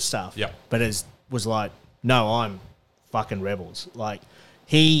this sort of stuff. Yep. But was like, no, I'm fucking Rebels. Like,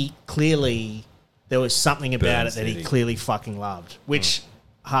 he clearly... There was something about it that he City. clearly fucking loved, which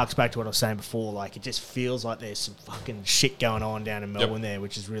harks back to what I was saying before. Like, it just feels like there's some fucking shit going on down in Melbourne there,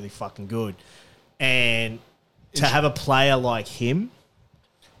 which is really fucking good. And to have a player like him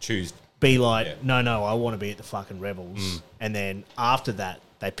Choose. be like, no, I want to be at the fucking Rebels. And then after that,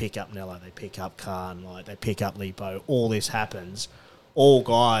 they pick up Nello, they pick up Khan, like they pick up Lipo. All this happens. All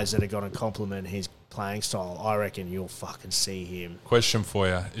guys that are going to complement his playing style. I reckon you'll fucking see him. Question for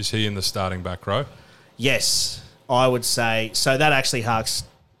you. Is he in the starting back row? Yes, I would say. So that actually harks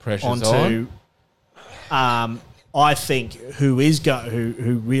Pressure's onto I think who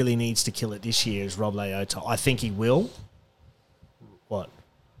really needs to kill it this year is Rob Leota. I think he will. What?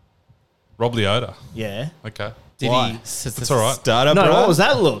 Rob Leota. Yeah. Okay. Did Why? he? That's all right. Startup. No, bro? what was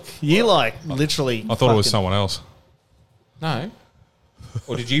that look? You literally. I thought it was someone else. No.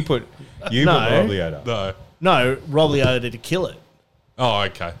 Or did you put? You No. put Rob Leota. No. No, Rob Leota to kill it. Oh,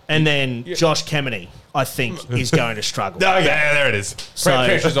 okay. And then Josh Kemeny, I think, is going to struggle. There it is. So,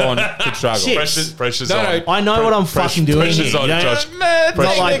 Pressure's on. Could struggle. Shit. Pressure's No, on. no. I know what I'm fucking doing here. pressure's on, You know? Josh.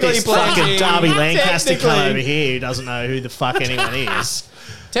 Not like this fucking Darby Lancaster Technically. cunt over here who doesn't know who the fuck anyone is.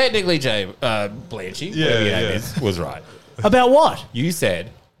 Technically, Jay Blanchy, whatever your name is, was right. About what? You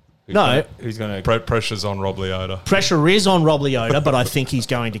said. No. Who's going to? Pressure's on Rob Leota. Pressure is on Rob Leota, but I think he's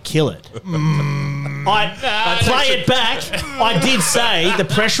going to kill it. I play it back. I did say the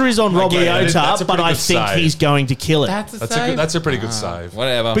pressure is on Rob That's Leota, a but pretty I good think save. he's going to kill it. That's a pretty good save.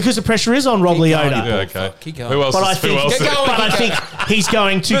 Whatever. Because the pressure is on Rob Keep going, Leota. Yeah, Oh, okay. fuck, keep going. Who else? But I Who think, else? Get going. but I think he's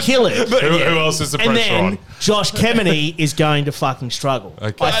going to kill it. Who else is the And pressure then on? Josh Kemeny is going to fucking struggle.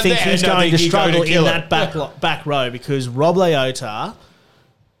 Okay. I think And he's I going think to he's going struggle to kill in it. that back row because Rob Leota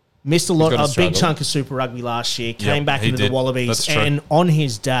missed a gonna big struggle. chunk of Super Rugby last year, came back he into did. the Wallabies, That's true. and on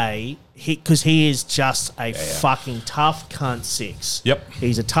his day, because he is just a fucking tough cunt 6. Yep.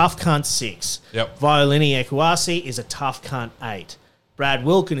 He's a tough cunt 6. Yep. Violini Ekuasi is a tough cunt 8. Brad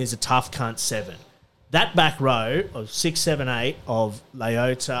Wilkin is a tough cunt 7. That back row of 6, 7, 8 of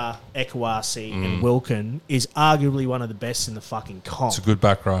Leota, Ekuasi, and Wilkin is arguably one of the best in the fucking comp. It's a good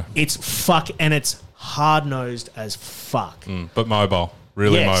back row, And it's hard-nosed as fuck. but mobile.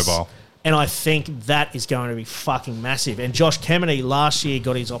 Really Yes. mobile. And I think that is going to be fucking massive. And Josh Kemeny last year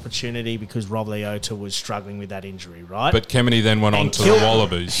got his opportunity because Rob Leota was struggling with that injury, right? But Kemeny then went on And to the killed-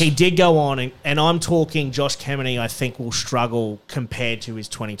 Wallabies. He did go on, and I'm talking Josh Kemeny, I think, will struggle compared to his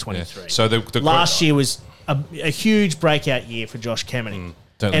 2023. Yeah. So the Last year was a huge breakout year for Josh Kemeny.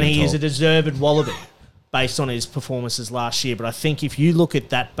 Don't And let he him is a talk. deserved Wallaby based on his performances last year. But I think if you look at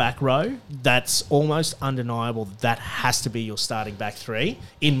that back row, that's almost undeniable. That has to be your starting back 3,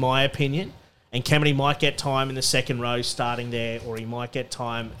 in my opinion. And Kemeny might get time in the second row starting there, or he might get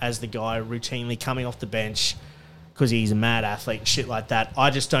time as the guy routinely coming off the bench because he's a mad athlete and shit like that. I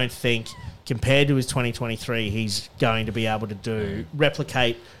just don't think, compared to his 2023, he's going to be able to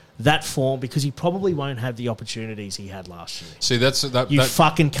replicate that form because he probably won't have the opportunities he had last year. See, that's that. You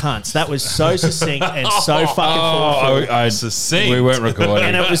fucking cunts. That was so succinct and so fucking thoughtful. succinct. We weren't recording.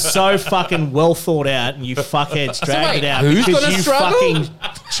 And it was so fucking well thought out, and you fuckheads dragged wait, it out who's because gonna you struggle? fucking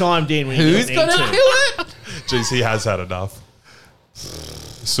chimed in when Who's you going didn't to need kill to. it? Jeez, he has had enough.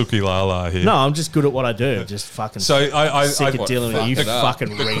 Suki Lala here. No, I'm just good at what I do. Just fucking So I sick of dealing with you fuck it up.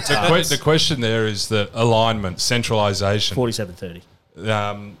 fucking the retards. question there is that alignment, centralisation. 47-30.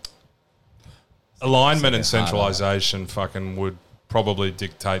 Alignment and centralisation fucking would probably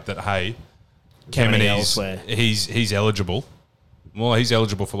dictate that, hey, Kemeny Kemeny's, elsewhere. he's eligible. Well, he's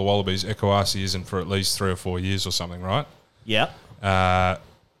eligible for the Wallabies. Ekuasi isn't for at least 3 or 4 years or something, right? Yep.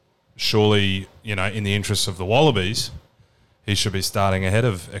 Surely, in the interests of the Wallabies, he should be starting ahead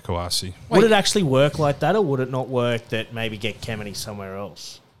of Ekuasi. Would it actually work like that, or would it not work that maybe get Kemeny somewhere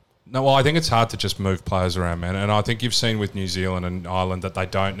else? No, well, I think it's hard to just move players around, man. And I think you've seen with New Zealand and Ireland that they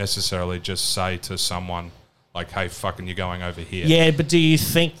don't necessarily just say to someone, like, hey, fucking, you're going over here. Yeah, but do you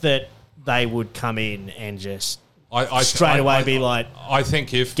think that they would come in and just straight away be like, I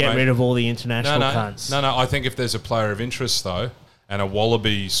think if... get rid of all the international cunts? No, I think if there's a player of interest, though, and a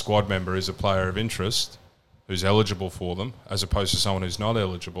Wallaby squad member is a player of interest who's eligible for them, as opposed to someone who's not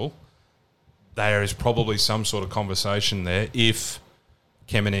eligible, there is probably some sort of conversation there if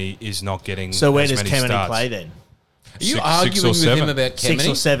Kemeny is not getting So where as does many Kemeny starts. play then? Are you 6 arguing or with 7? him about Kemeny? 6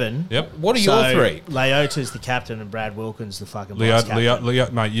 or 7. Yep. What are your So, 3? Leota's the captain and Brad Wilkins the fucking vice captain.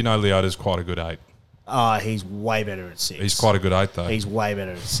 Mate, Leota's quite a good 8. Oh, he's way better at 6. He's quite a good 8, though. He's way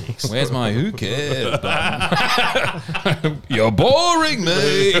better at 6. Where's my who cares button? You're boring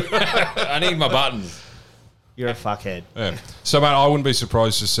me. I need my button. You're a fuckhead. Yeah. So, mate, I wouldn't be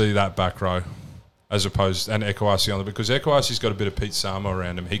surprised to see that back row as opposed and Ekuasi on it because Ekuasi's got a bit of Pete Sama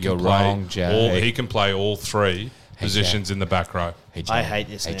around him. He can You're play wrong, Jay. he can play all 3 positions in the back row. Hey, Jay. I hate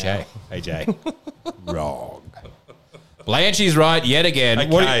this Hey, now. Jay. Hey, Jay. Wrong. Blanchy's right yet again.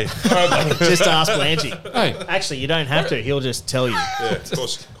 What do you- Just ask Blanchy. Hey. Actually, you don't have to. He'll just tell you. Yeah, of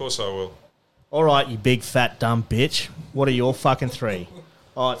course I will. All right, you big fat dumb bitch. What are your fucking 3?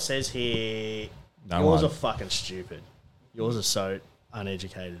 Oh, it says here No yours one. are fucking stupid. Yours are so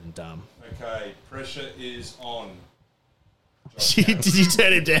uneducated and dumb. Okay, pressure is on. Did you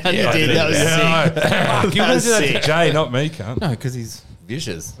turn it down? Yeah, I you did. did. That was sick. You That was do that to sick. Jay, not me, cunt. No, because he's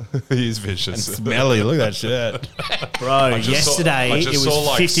vicious. He is vicious. Smelly. Look at that shirt. Bro, just yesterday saw- I it just was saw,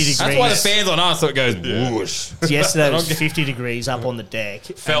 like, 50 degrees. That's why the fan's on us, so it goes whoosh. Yesterday it was 50 degrees up on the deck.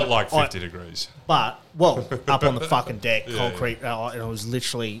 Felt like 50 degrees. But, well, up on the fucking deck, concrete, and it was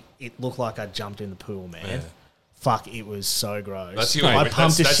literally, it looked like I jumped in the pool, man. Yeah. Fuck, it was so gross. That's you. I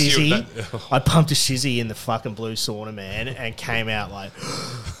pumped a that's you, shizzy. I pumped a shizzy in the fucking blue sauna, man, and came out like,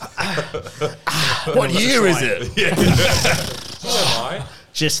 What year is it?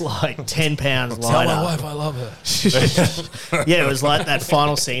 just like 10 pounds lighter. I love her. Yeah, it was like that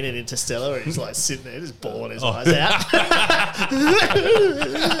final scene in Interstellar where he's like sitting there just bawling his eyes out.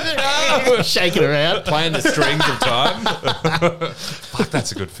 Shaking around. Playing the strings of time. Fuck,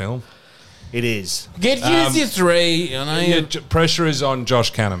 that's a good film. It is. Get used to 3. I know you. Pressure is on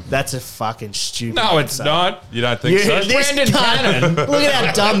Josh Cannon. That's a fucking stupid No, it's answer. not. You don't think so? This Brendan cunt- Cannon. Look at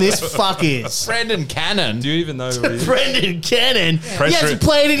how dumb this fuck is. Brendan Cannon. Do you even know who he is? Brendan Cannon. He Pressure- hasn't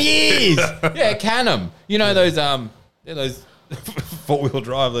played in years. Yeah, Cannon. You know those those 4-wheel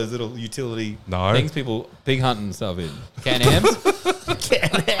drive, those little utility No. things people pig hunting and stuff in. Can-Ams.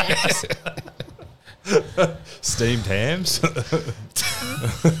 Steamed hams.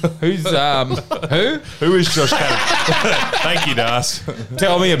 Who's who? Who is Josh Cannon? Thank you, Das.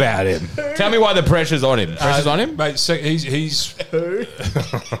 Tell me about him. Tell me why the pressure's on him. Pressure's on him? Mate, so he's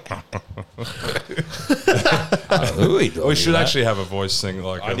Who we should actually have a voice thing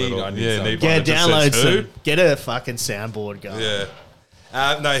like I a need- little. I need yeah, some. need Yeah, one that just download says who. some. Get a fucking soundboard going. Yeah.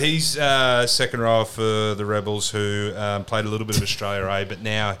 No, he's second rower for the Rebels, who played a little bit of Australia A, but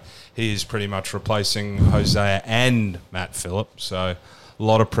now he is pretty much replacing Hosea and Matt Phillip. So a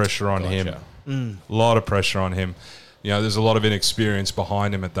lot of pressure on him. A lot of pressure on him. You know, there's a lot of inexperience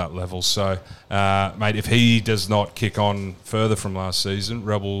behind him at that level. So, mate, if he does not kick on further from last season,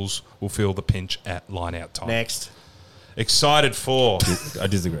 Rebels will feel the pinch at line-out time. Next. Excited for I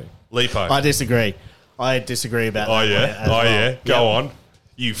disagree. Lipo. I disagree. I disagree about Oh that yeah, as oh well. yeah. Go Yep. on.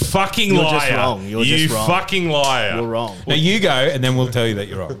 You fucking You're liar. just wrong. You're you just wrong. fucking liar. You're wrong. Now you go, and then we'll tell you that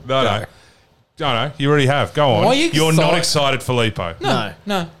you're wrong. No. You already have. Go on. Why are you You're not excited? excited for Lipo. No.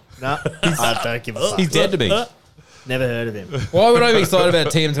 No. I don't give a fuck. He's dead to me. Never heard of him. Why would I be excited about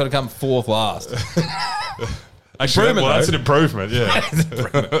a team that's going to come 4th last? Actually, Improvement, that's though. an improvement. Yeah.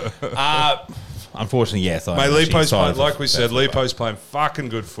 Unfortunately, yes. I'm Mate, actually Lipo's excited playing, for- like we said, that's right. Lipo's playing fucking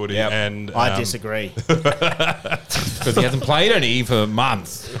good footy, Yep. and I disagree. Because he hasn't played any for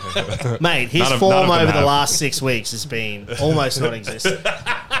months. Mate, his None of form them over the have. last 6 weeks has been almost non-existent.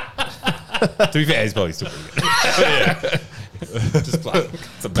 To be fair, he's probably still pretty good. Just playing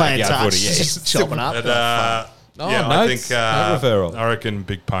some Playing backyard touch, footy. Yeah, just chopping up. And, Oh, yeah, no, I it's think no referral. I reckon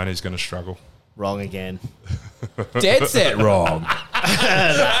Big Pony's going to struggle. Wrong again. Dead set wrong.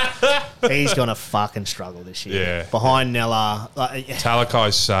 He's gonna fucking struggle this year. Yeah. Behind Nella.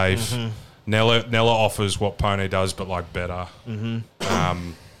 Talakai's safe. Mm-hmm. Nella offers what Pony does, but like better. And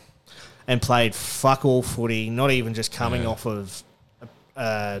played fuck all footy, not even just coming off of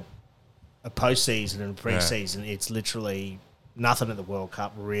a postseason and preseason. It's literally nothing at the World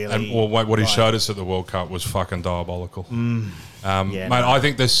Cup, really. And what he Like, showed us at the World Cup was fucking diabolical. Yeah, Mate, no. I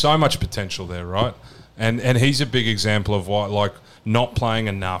think there's so much potential there, right? And he's a big example of why, like, not playing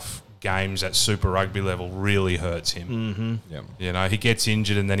enough games at Super Rugby level really hurts him. Yeah. You know, he gets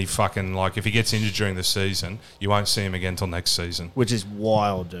injured and then he fucking, like, if he gets injured during the season, you won't see him again till next season. Which is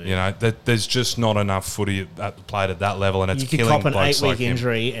wild, dude. You know, there's just not enough footy played at that level, and it's You could killing cop an blokes 8-week like him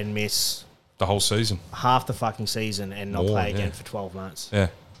injury and miss the whole season. half the fucking season and not More, play again yeah. for 12 months. Yeah.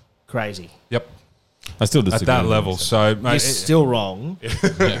 Crazy. Yep. I still disagree. At that with level. him, So, mate, You're still wrong.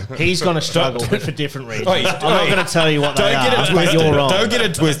 He's going to struggle, but for different reasons. Wait, I'm not going to tell you what they Don't get are, it but twisted. you're wrong. Don't get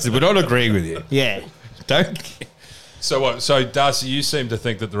it twisted. We're not agreeing with you. Yeah. Don't. So what? So Darcy, you seem to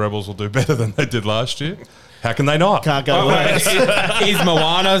think that the Rebels will do better than they did last year. How can they not? Can't go worse. Is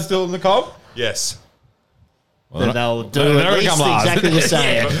Moana still in the comp? Yes. Then they'll do They're at gonna least come last. exactly the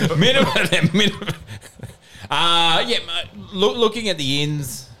same. Minimum. Looking at the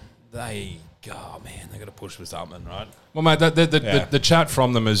ins, they're going to push for something, right? Well, mate, the chat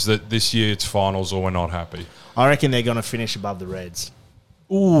from them is that this year it's finals or we're not happy. I reckon they're going to finish above the Reds.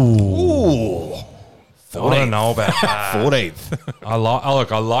 Ooh. I don't know about that. 14th. I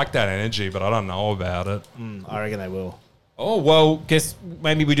like that energy, but I don't know about it. I reckon they will. Oh, well, guess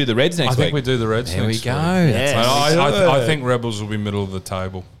maybe we do the Reds next I think week. we do the Reds There we next go. week. Yeah. I think Rebels will be middle of the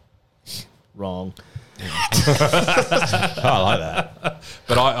table. Wrong. I like that.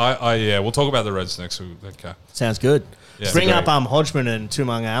 But we'll talk about the Reds next week. Okay. Sounds good. Yeah. Bring Agree. up Hodgman and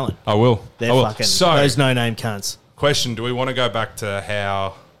Tumung Allen. I will. They're I will. fucking So, those no-name cunts. question, do we want to go back to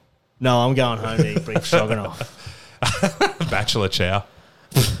how No, I'm going home to eat beef stroganoff. Bachelor Chow?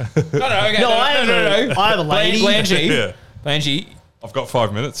 Okay, I have a lady. Blanchie. Yeah. Blanchie. I've got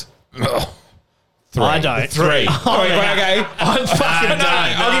 5 minutes. Three. I don't. Three. Okay. I'm fucking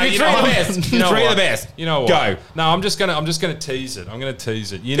done. I'll give you three of the best. You know Three of what? the best. You know what? Go. No, I'm just gonna tease it. I'm gonna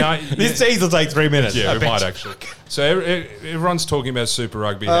tease it. You know, This tease will take 3 minutes. yeah, I we bet might you. actually. So everyone's talking about Super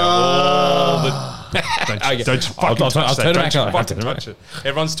Rugby. How all the Okay. don't you fucking I'll touch turn it that. back Don't on. you fucking touch it.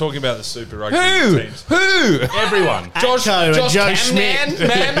 Everyone's talking about the Super Rugby Who? teams. Who? Everyone. Josh and Joe Camden, Schmidt.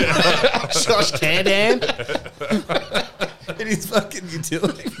 man. Josh Candan. It is fucking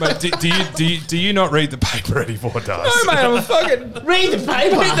utility. Mate, do you not read the paper anymore, Daz? No, mate, I'm a fucking... Read the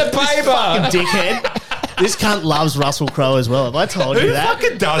paper. Read the paper. Fucking dickhead. This cunt loves Russell Crowe as well. Have I told you Who that?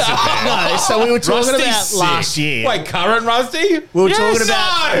 fucking does it, man? No, so we were talking Rusty's about sick. last year. Wait, current Rusty? We were Yes, talking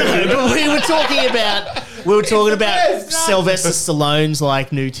about. no. No, but we were talking about. We were talking about best, no. Sylvester Stallone's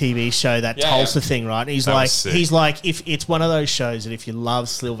like new TV show, that Yeah, Tulsa yeah. thing, right? And That was sick. he's like, if it's one of those shows that if you love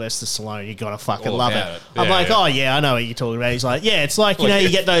Sylvester Stallone, you gotta fucking All love about it. it. I'm Yeah, like, yeah. oh yeah, I know what you're talking about. He's like, yeah, it's like you know, you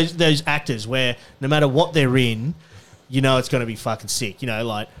get those actors where no matter what they're in, you know it's gonna be fucking sick. You know,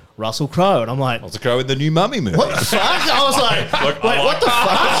 like Russell Crowe, and I'm like, What's a crow with the new Mummy movie? what the fuck? I was like, wait, what the fuck?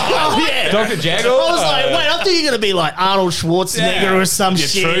 Oh yeah. Dr. Jackal? I was like, wait, I thought you were going to be like Arnold Schwarzenegger Yeah. or some Yeah,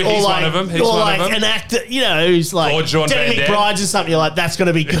 shit. true. Or He's like, one of them. He's or one like of them. an actor, you know, who's like Or John Danny Van Damme. McBride's or something. You're like, that's going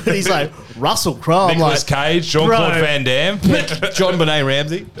to be good. He's like, Russell Crowe. I'm Nicolas like, Cage, Jean-Claude bro. Van Damme. John Benet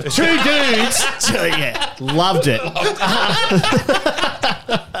Ramsey? two dudes. So, yeah, loved it.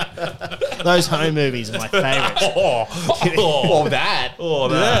 Those home movies are my favourites. Oh, that. Oh,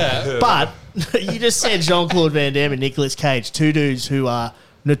 that. But you just said Jean-Claude Van Damme and Nicolas Cage, two dudes who are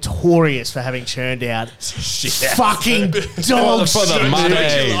notorious for having churned out fucking dog For the shit, money. dude.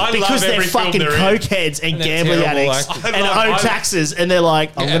 I love Because they're every film fucking they're in. cokeheads and they're gambling terrible addicts actors. and I owe love- taxes, and they're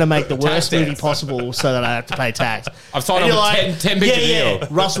like, I'm going to make the worst Tax movie debts. possible so that I have to pay tax. I've signed And up you're a 10 picture yeah, deal.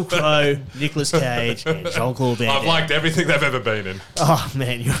 Russell Crowe, Nicolas Cage, and Jean-Claude Van I've Damme. liked everything they've ever been in. Oh,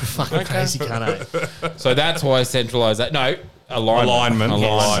 man, you're a fucking crazy cunt. So that's why centralised that. No, alignment.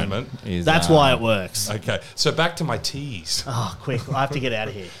 Alignment. Is, That's why it works. Okay, so back to my teas. Oh, quick, I have to get out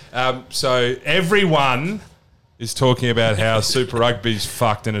of here. So everyone is talking about how Super Rugby's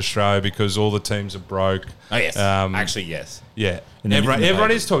fucked in Australia because all the teams are broke. Oh, yes. Actually, yes. Yeah, In the everyone paper.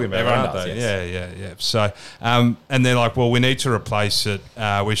 is talking about Everyone it, aren't does, they? yes. Yeah. So, and they're like, well, we need to replace it.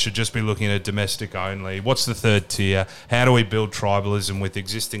 We should just be looking at domestic only. What's the third tier? How do we build tribalism with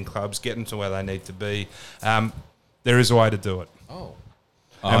existing clubs, get them to where they need to be? There is a way to do it. Oh.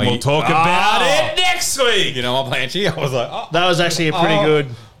 And we'll talk about it next week. You know what, Blanchie? I was like, oh, That was actually a pretty good.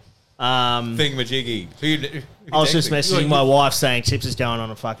 thingamajiggy. I was just messaging my wife saying Chips is going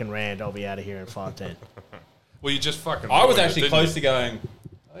on a fucking rant. I'll be out of here in 5:10. Well, you just fucking. I was ruined it, actually didn't close you? to going,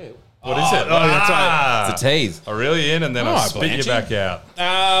 What is it? Oh, that's Ah. it's a tease. I reel you in and then All I right, spit you Blanchie. back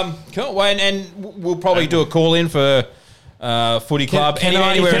out. Cool. Well, and we'll probably do a call in for footy club Can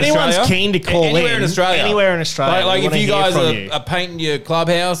anywhere if in anyone's Australia. keen to call anywhere in Australia. anywhere in Australia, Like we if wanna you hear guys from you. are painting your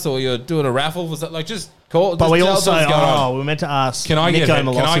clubhouse or you're doing a raffle, was that like just call? But just we tell us also, what's going on. we were meant to ask Can I get Niko head-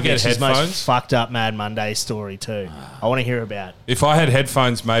 can I get Milosevic's most headphones? fucked up Mad Monday story too. I want to hear about. If I had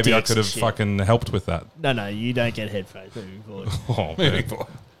headphones, maybe I Dicks could have and shit. fucking helped with that. No, you don't get headphones. Moving forward. Oh, Moving man. forward.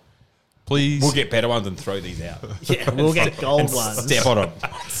 Please. We'll get better ones and throw these out. Yeah, we'll get gold ones. Step on them.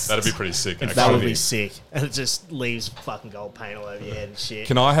 That'd be pretty sick. That actually. would be sick. And it just leaves fucking gold paint all over your head and shit.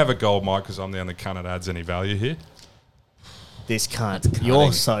 Can I have a gold mic because I'm the only cunt that adds any value here? This cunt. cutting.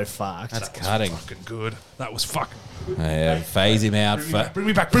 You're so fucked. That's cutting. Fucking good. That was fucking. Yeah, phase him out. Bring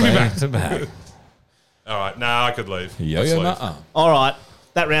me back. Bring me back. Phase him back. All right. Nah, I could leave. Let's YoYoMa. leave. Oh. All right.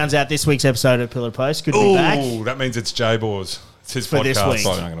 That rounds out this week's episode of Pillar Post. Good to be back. Ooh, that means it's J-Bors. It's his For podcast. this week.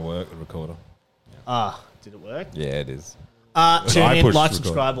 Probably not going to work, the recorder. Did it work? Yeah, it is. Tune I in, pushed like, record.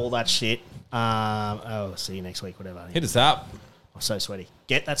 subscribe, all that shit. See you next week, whatever. Hit us up. I'm so sweaty.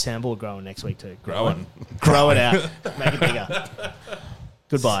 Get that soundboard growing next week too. Growing. Grow it out. Make it bigger.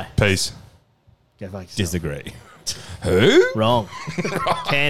 Goodbye. Peace. Go fuck yourself. Disagree. Who? Wrong. 10.